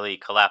can't really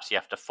collapse. You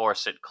have to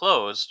force it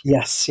closed,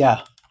 Yes.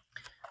 Yeah.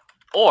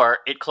 or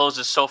it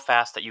closes so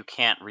fast that you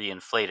can't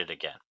reinflate it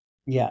again.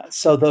 Yeah.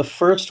 So the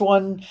first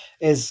one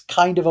is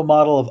kind of a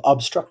model of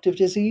obstructive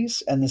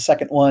disease, and the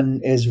second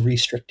one is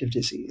restrictive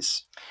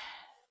disease.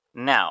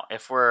 Now,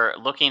 if we're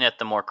looking at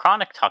the more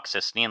chronic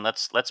toxicity, and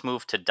let's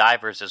move to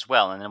divers as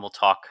well, and then we'll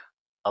talk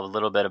a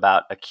little bit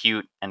about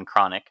acute and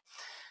chronic.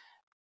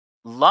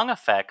 Lung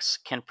effects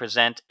can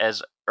present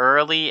as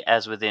early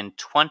as within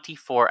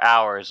 24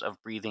 hours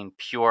of breathing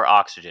pure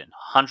oxygen,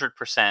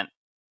 100%,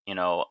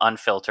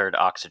 unfiltered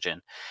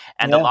oxygen.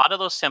 And a Yeah. lot of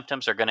those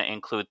symptoms are going to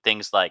include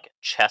things like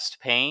chest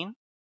pain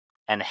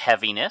and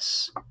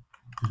heaviness,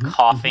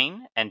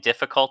 coughing, and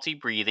difficulty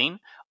breathing,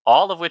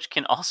 all of which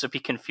can also be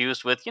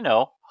confused with,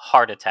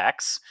 heart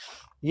attacks.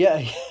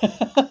 Yeah.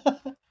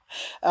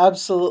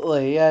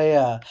 Absolutely.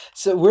 Yeah.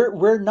 So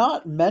we're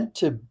not meant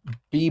to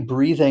be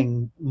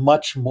breathing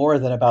much more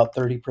than about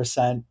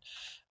 30%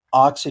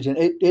 oxygen.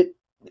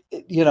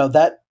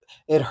 That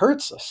it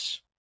hurts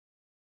us.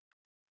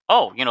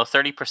 Oh,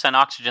 30%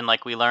 oxygen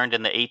like we learned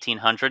in the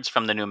 1800s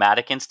from the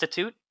Pneumatic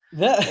Institute?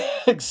 Yeah,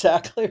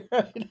 exactly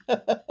right.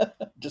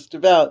 Just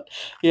about.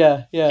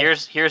 Yeah.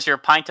 Here's your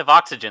pint of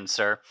oxygen,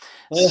 sir.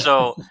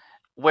 So,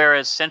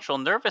 whereas central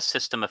nervous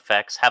system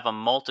effects have a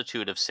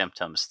multitude of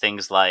symptoms,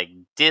 things like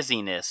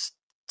dizziness,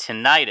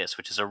 tinnitus,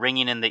 which is a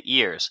ringing in the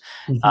ears,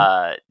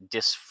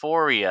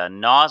 dysphoria,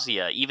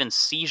 nausea, even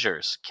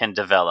seizures can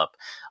develop,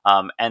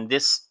 and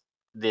this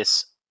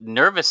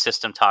nervous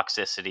system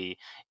toxicity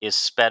is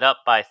sped up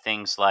by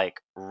things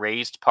like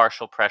raised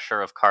partial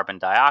pressure of carbon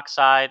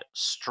dioxide,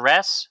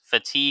 stress,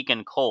 fatigue,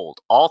 and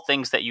cold, all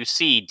things that you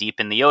see deep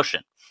in the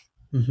ocean.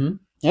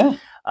 Yeah.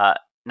 Uh,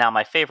 Now,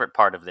 my favorite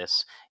part of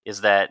this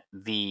is that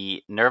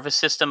the nervous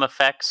system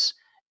effects,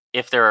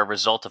 if they're a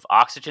result of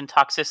oxygen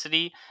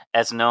toxicity,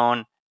 as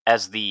known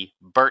as the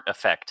BERT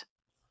effect.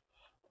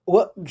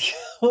 What?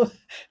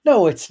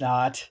 No, it's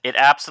not. It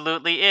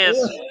absolutely is.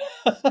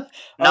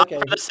 Not Okay.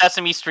 for the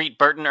Sesame Street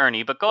Bert and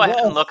Ernie, but go ahead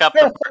and look up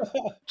the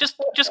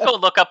just go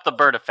look up the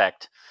BERT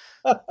effect.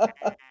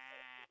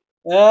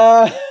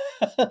 Uh,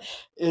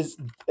 is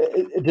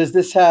does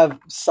this have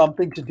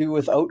something to do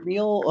with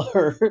oatmeal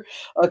or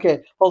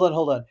okay, hold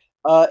on.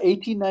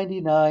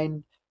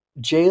 1899,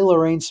 J.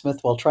 Lorraine Smith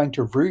while trying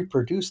to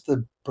reproduce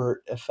the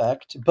BERT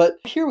effect. But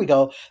here we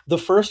go. The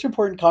first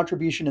important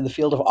contribution in the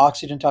field of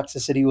oxygen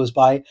toxicity was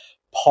by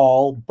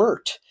Paul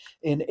Bert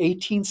in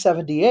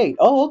 1878.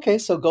 Oh, okay,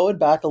 so going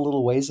back a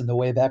little ways in the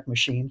Wayback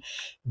Machine,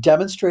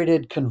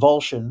 demonstrated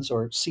convulsions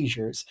or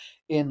seizures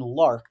in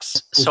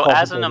larks. So,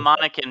 as a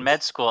mnemonic in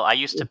med school, I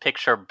used to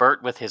picture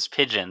Bert with his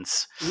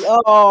pigeons.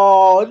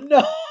 Oh,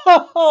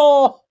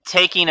 no.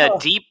 Taking a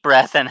deep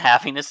breath and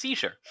having a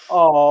seizure.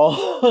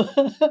 Oh.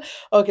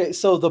 Okay,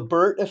 so the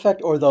Bert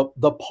effect or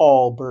the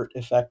Paul Bert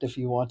effect, if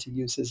you want to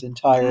use his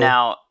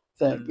entire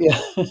thing.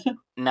 Yeah.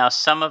 Now,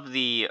 some of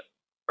the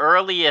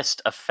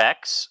earliest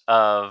effects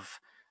of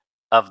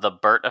the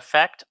Bert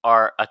effect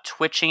are a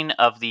twitching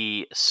of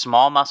the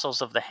small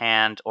muscles of the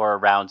hand or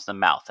around the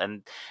mouth.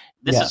 And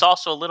this is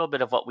also a little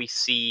bit of what we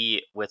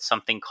see with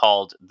something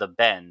called the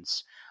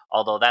bends,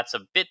 although that's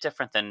a bit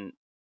different than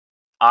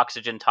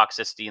oxygen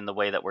toxicity in the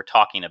way that we're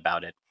talking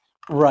about it.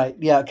 Right.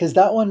 Yeah, because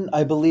that one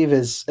I believe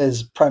is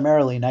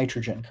primarily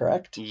nitrogen,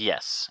 correct?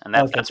 Yes, and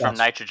that's from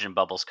nitrogen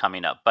bubbles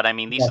coming up. But I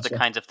mean, these are the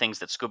kinds of things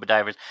that scuba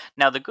divers.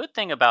 Now, the good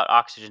thing about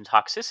oxygen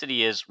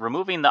toxicity is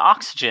removing the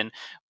oxygen,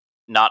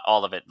 not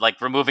all of it,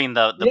 like removing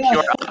the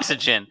pure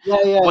oxygen,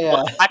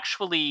 will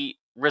actually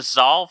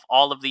resolve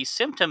all of these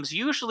symptoms.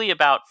 Usually,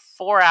 about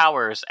 4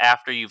 hours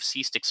after you've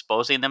ceased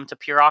exposing them to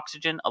pure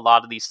oxygen, a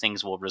lot of these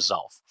things will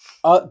resolve.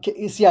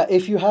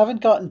 If you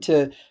haven't gotten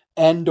to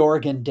end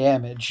organ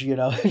damage,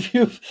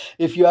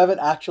 if you haven't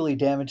actually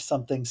damaged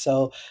something,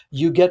 so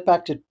you get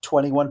back to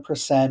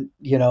 21%,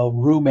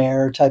 room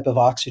air type of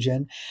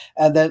oxygen,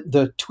 and then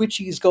the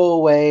twitchies go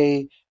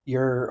away,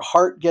 your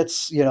heart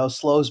gets,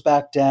 slows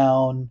back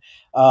down,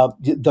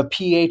 the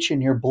pH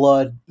in your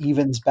blood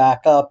evens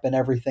back up and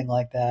everything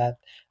like that.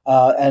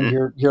 And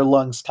your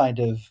lungs kind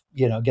of,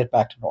 get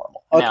back to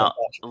normal. Okay, now,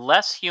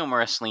 less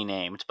humorously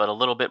named, but a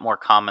little bit more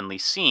commonly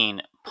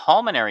seen,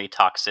 pulmonary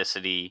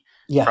toxicity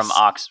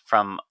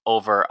from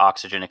over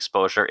oxygen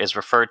exposure is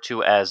referred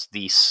to as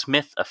the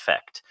Smith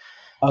effect.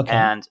 Okay.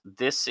 And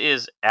this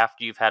is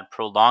after you've had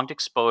prolonged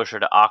exposure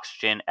to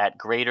oxygen at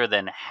greater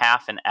than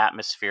half an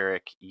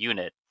atmospheric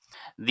unit.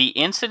 The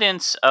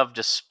incidence of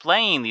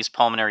displaying these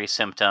pulmonary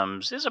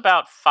symptoms is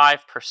about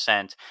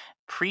 5%.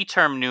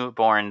 Preterm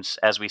newborns,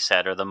 as we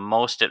said, are the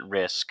most at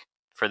risk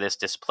for this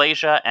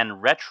dysplasia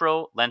and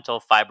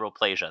retrolental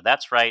fibroplasia.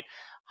 That's right.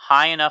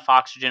 High enough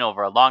oxygen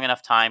over a long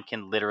enough time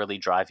can literally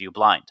drive you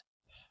blind.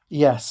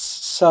 Yes.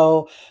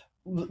 So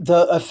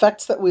the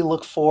effects that we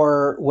look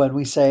for when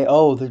we say,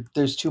 oh,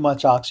 there's too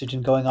much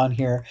oxygen going on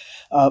here,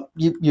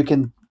 you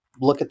can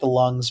look at the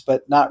lungs,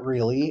 but not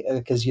really,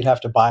 because you'd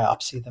have to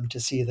biopsy them to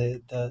see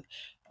the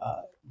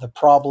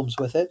problems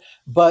with it.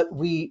 But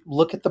we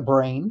look at the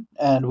brain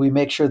and we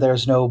make sure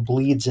there's no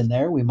bleeds in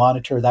there. We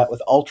monitor that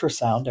with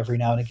ultrasound every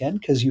now and again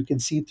because you can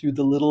see through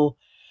the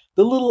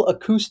little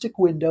acoustic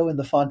window in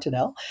the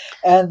fontanelle.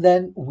 And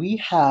then we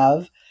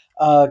have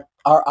our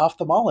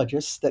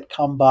ophthalmologists that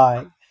come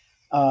by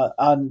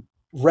on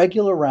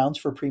regular rounds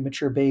for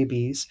premature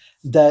babies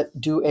that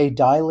do a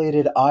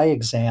dilated eye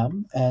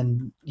exam,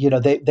 and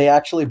they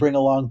actually bring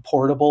along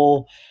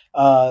portable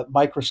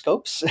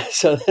microscopes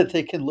so that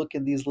they can look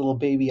in these little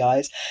baby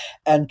eyes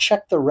and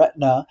check the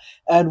retina.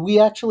 And we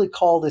actually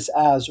call this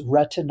as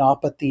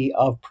retinopathy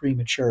of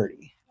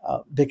prematurity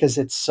because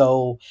it's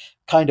so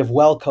kind of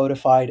well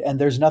codified and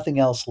there's nothing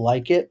else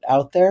like it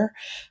out there.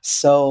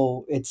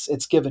 So it's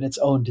given its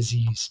own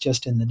disease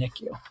just in the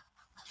NICU.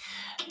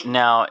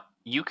 Now,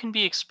 you can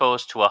be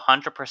exposed to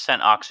 100%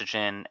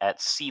 oxygen at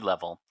sea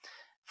level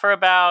for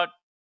about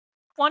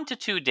 1 to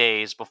 2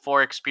 days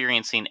before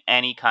experiencing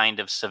any kind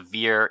of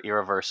severe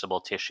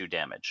irreversible tissue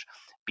damage.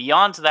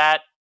 Beyond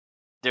that,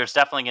 there's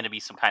definitely going to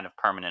be some kind of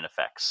permanent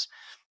effects.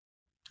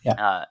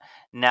 Yeah.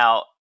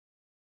 Now,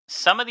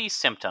 some of these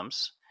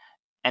symptoms,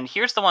 and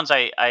here's the ones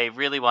I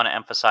really want to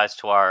emphasize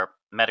to our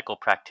medical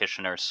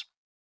practitioners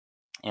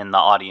in the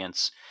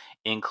audience,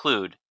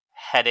 include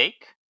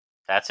headache,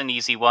 that's an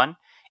easy one,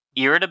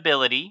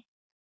 irritability,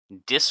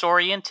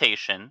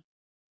 disorientation,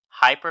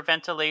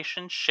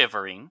 hyperventilation,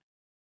 shivering,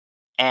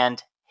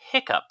 and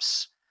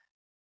hiccups.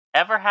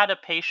 Ever had a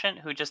patient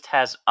who just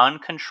has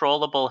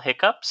uncontrollable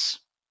hiccups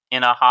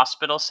in a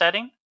hospital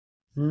setting?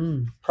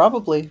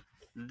 Probably.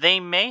 They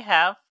may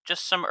have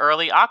just some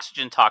early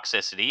oxygen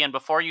toxicity, and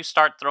before you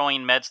start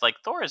throwing meds like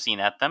Thorazine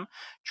at them,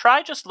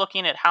 try just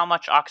looking at how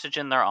much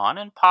oxygen they're on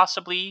and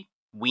possibly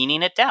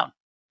weaning it down.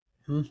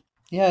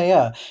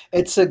 Yeah.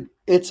 It's a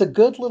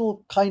good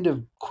little kind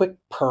of quick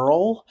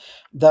pearl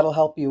that'll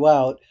help you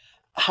out.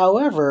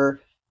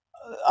 However,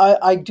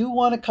 I do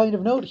want to kind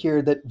of note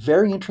here that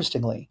very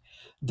interestingly,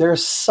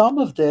 there's some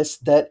of this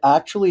that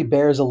actually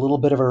bears a little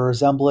bit of a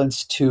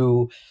resemblance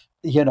to,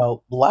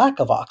 lack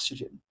of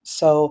oxygen.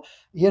 So,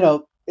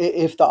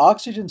 if the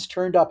oxygen's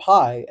turned up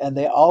high and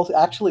they all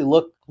actually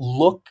look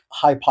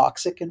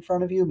hypoxic in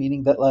front of you,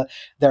 meaning that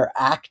they're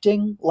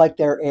acting like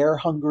they're air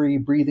hungry,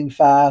 breathing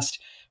fast,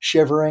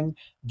 shivering,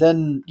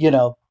 then,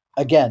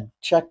 again,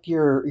 check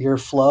your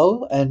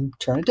flow and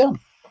turn it down.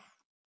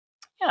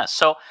 Yeah,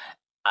 so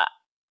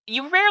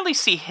you rarely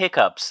see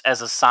hiccups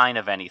as a sign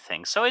of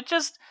anything. So it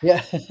just...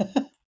 Yeah.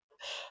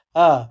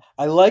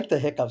 I like the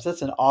hiccups.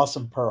 That's an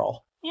awesome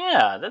pearl.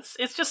 Yeah,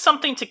 it's just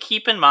something to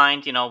keep in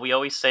mind. We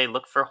always say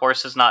look for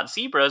horses, not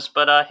zebras,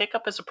 but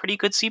hiccup is a pretty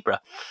good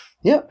zebra.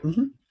 Yeah.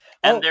 Mm-hmm.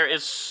 And there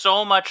is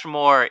so much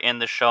more in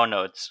the show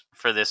notes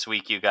for this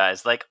week, you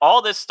guys. Like,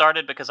 all this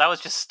started because I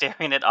was just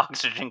staring at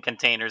oxygen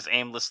containers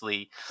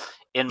aimlessly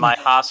in my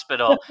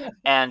hospital.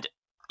 And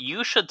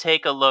you should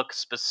take a look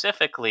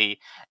specifically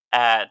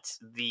at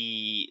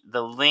the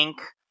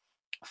link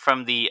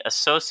from the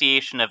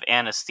Association of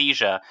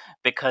Anesthesia,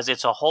 because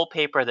it's a whole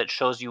paper that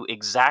shows you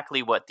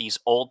exactly what these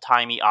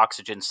old-timey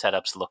oxygen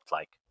setups looked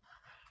like.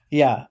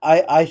 Yeah,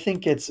 I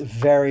think it's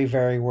very,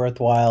 very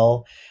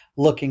worthwhile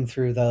looking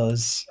through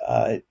those.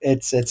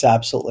 It's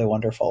absolutely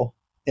wonderful.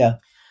 Yeah.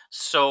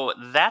 So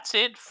that's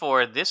it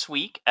for this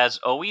week. As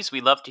always,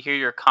 we love to hear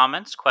your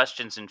comments,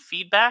 questions, and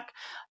feedback.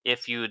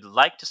 If you'd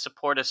like to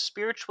support us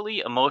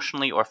spiritually,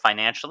 emotionally, or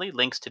financially,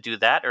 links to do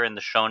that are in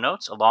the show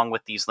notes, along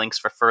with these links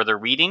for further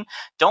reading.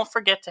 Don't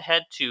forget to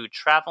head to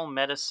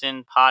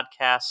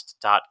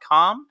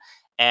travelmedicinepodcast.com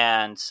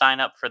and sign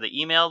up for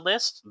the email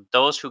list.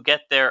 Those who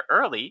get there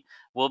early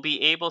will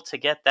be able to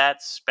get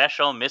that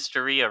special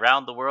Mystery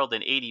Around the World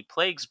in 80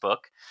 Plagues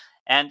book.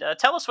 And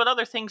tell us what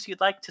other things you'd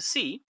like to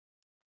see.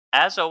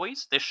 As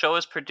always, this show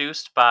is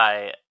produced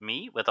by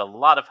me with a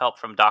lot of help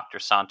from Dr.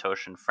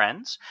 Santosh and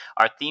friends.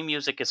 Our theme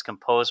music is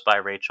composed by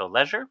Rachel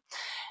Leisure.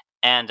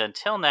 And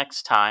until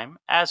next time,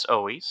 as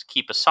always,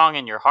 keep a song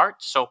in your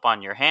heart, soap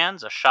on your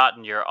hands, a shot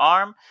in your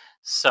arm,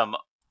 some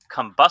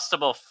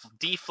combustible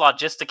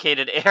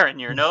dephlogisticated air in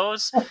your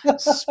nose,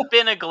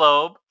 spin a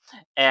globe,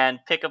 and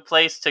pick a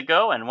place to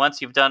go. And once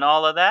you've done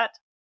all of that,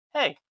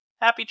 hey,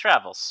 happy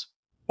travels.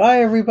 Bye,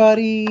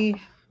 everybody.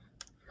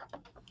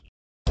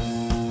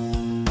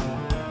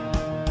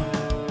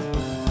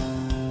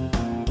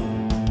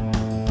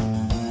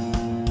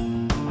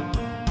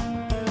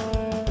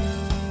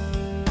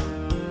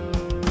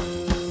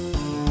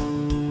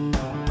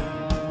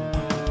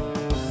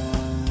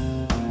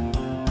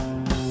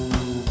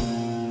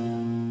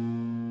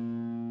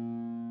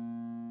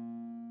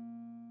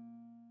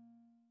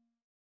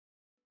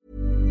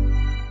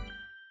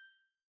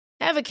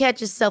 Ever catch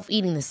yourself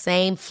eating the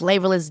same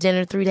flavorless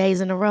dinner 3 days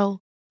in a row?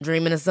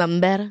 Dreaming of something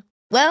better?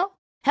 Well,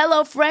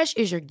 HelloFresh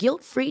is your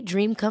guilt-free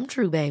dream come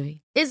true,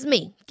 baby. It's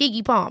me,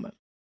 Keke Palmer.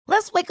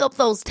 Let's wake up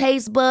those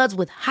taste buds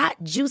with hot,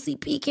 juicy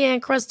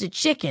pecan-crusted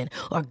chicken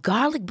or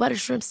garlic butter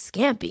shrimp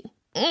scampi.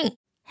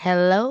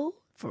 Hello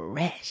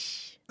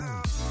Fresh.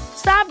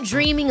 Stop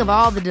dreaming of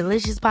all the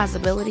delicious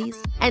possibilities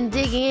and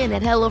dig in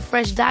at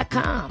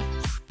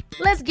HelloFresh.com.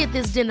 Let's get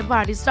this dinner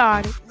party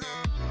started.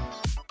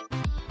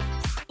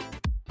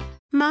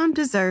 Mom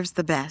deserves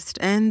the best,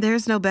 and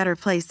there's no better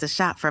place to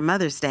shop for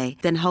Mother's Day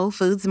than Whole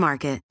Foods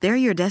Market. They're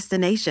your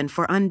destination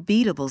for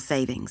unbeatable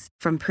savings,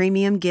 from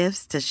premium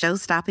gifts to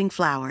show-stopping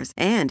flowers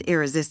and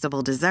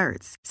irresistible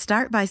desserts.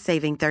 Start by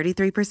saving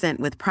 33%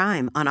 with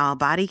Prime on all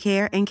body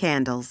care and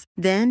candles.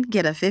 Then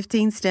get a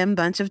 15-stem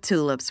bunch of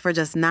tulips for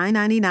just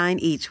 $9.99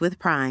 each with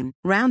Prime.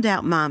 Round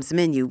out Mom's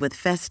menu with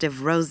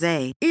festive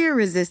rosé,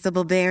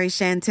 irresistible berry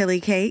chantilly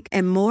cake,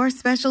 and more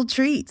special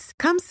treats.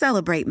 Come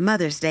celebrate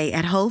Mother's Day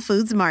at Whole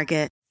Foods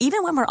Market.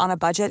 Even when we're on a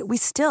budget, we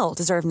still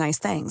deserve nice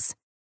things.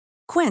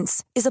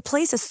 Quince is a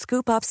place to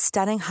scoop up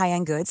stunning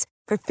high-end goods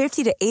for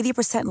 50 to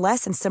 80%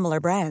 less than similar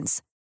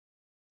brands.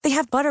 They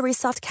have buttery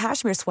soft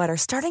cashmere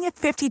sweaters starting at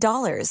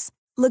 $50,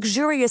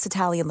 luxurious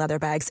Italian leather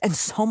bags, and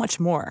so much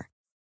more.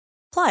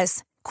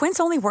 Plus, Quince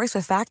only works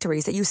with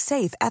factories that use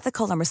safe,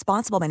 ethical, and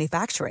responsible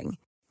manufacturing.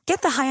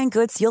 Get the high-end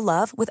goods you'll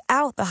love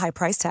without the high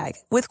price tag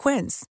with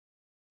Quince.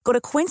 Go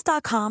to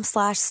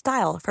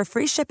quince.com/style for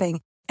free shipping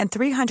and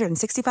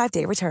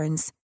 365-day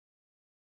returns.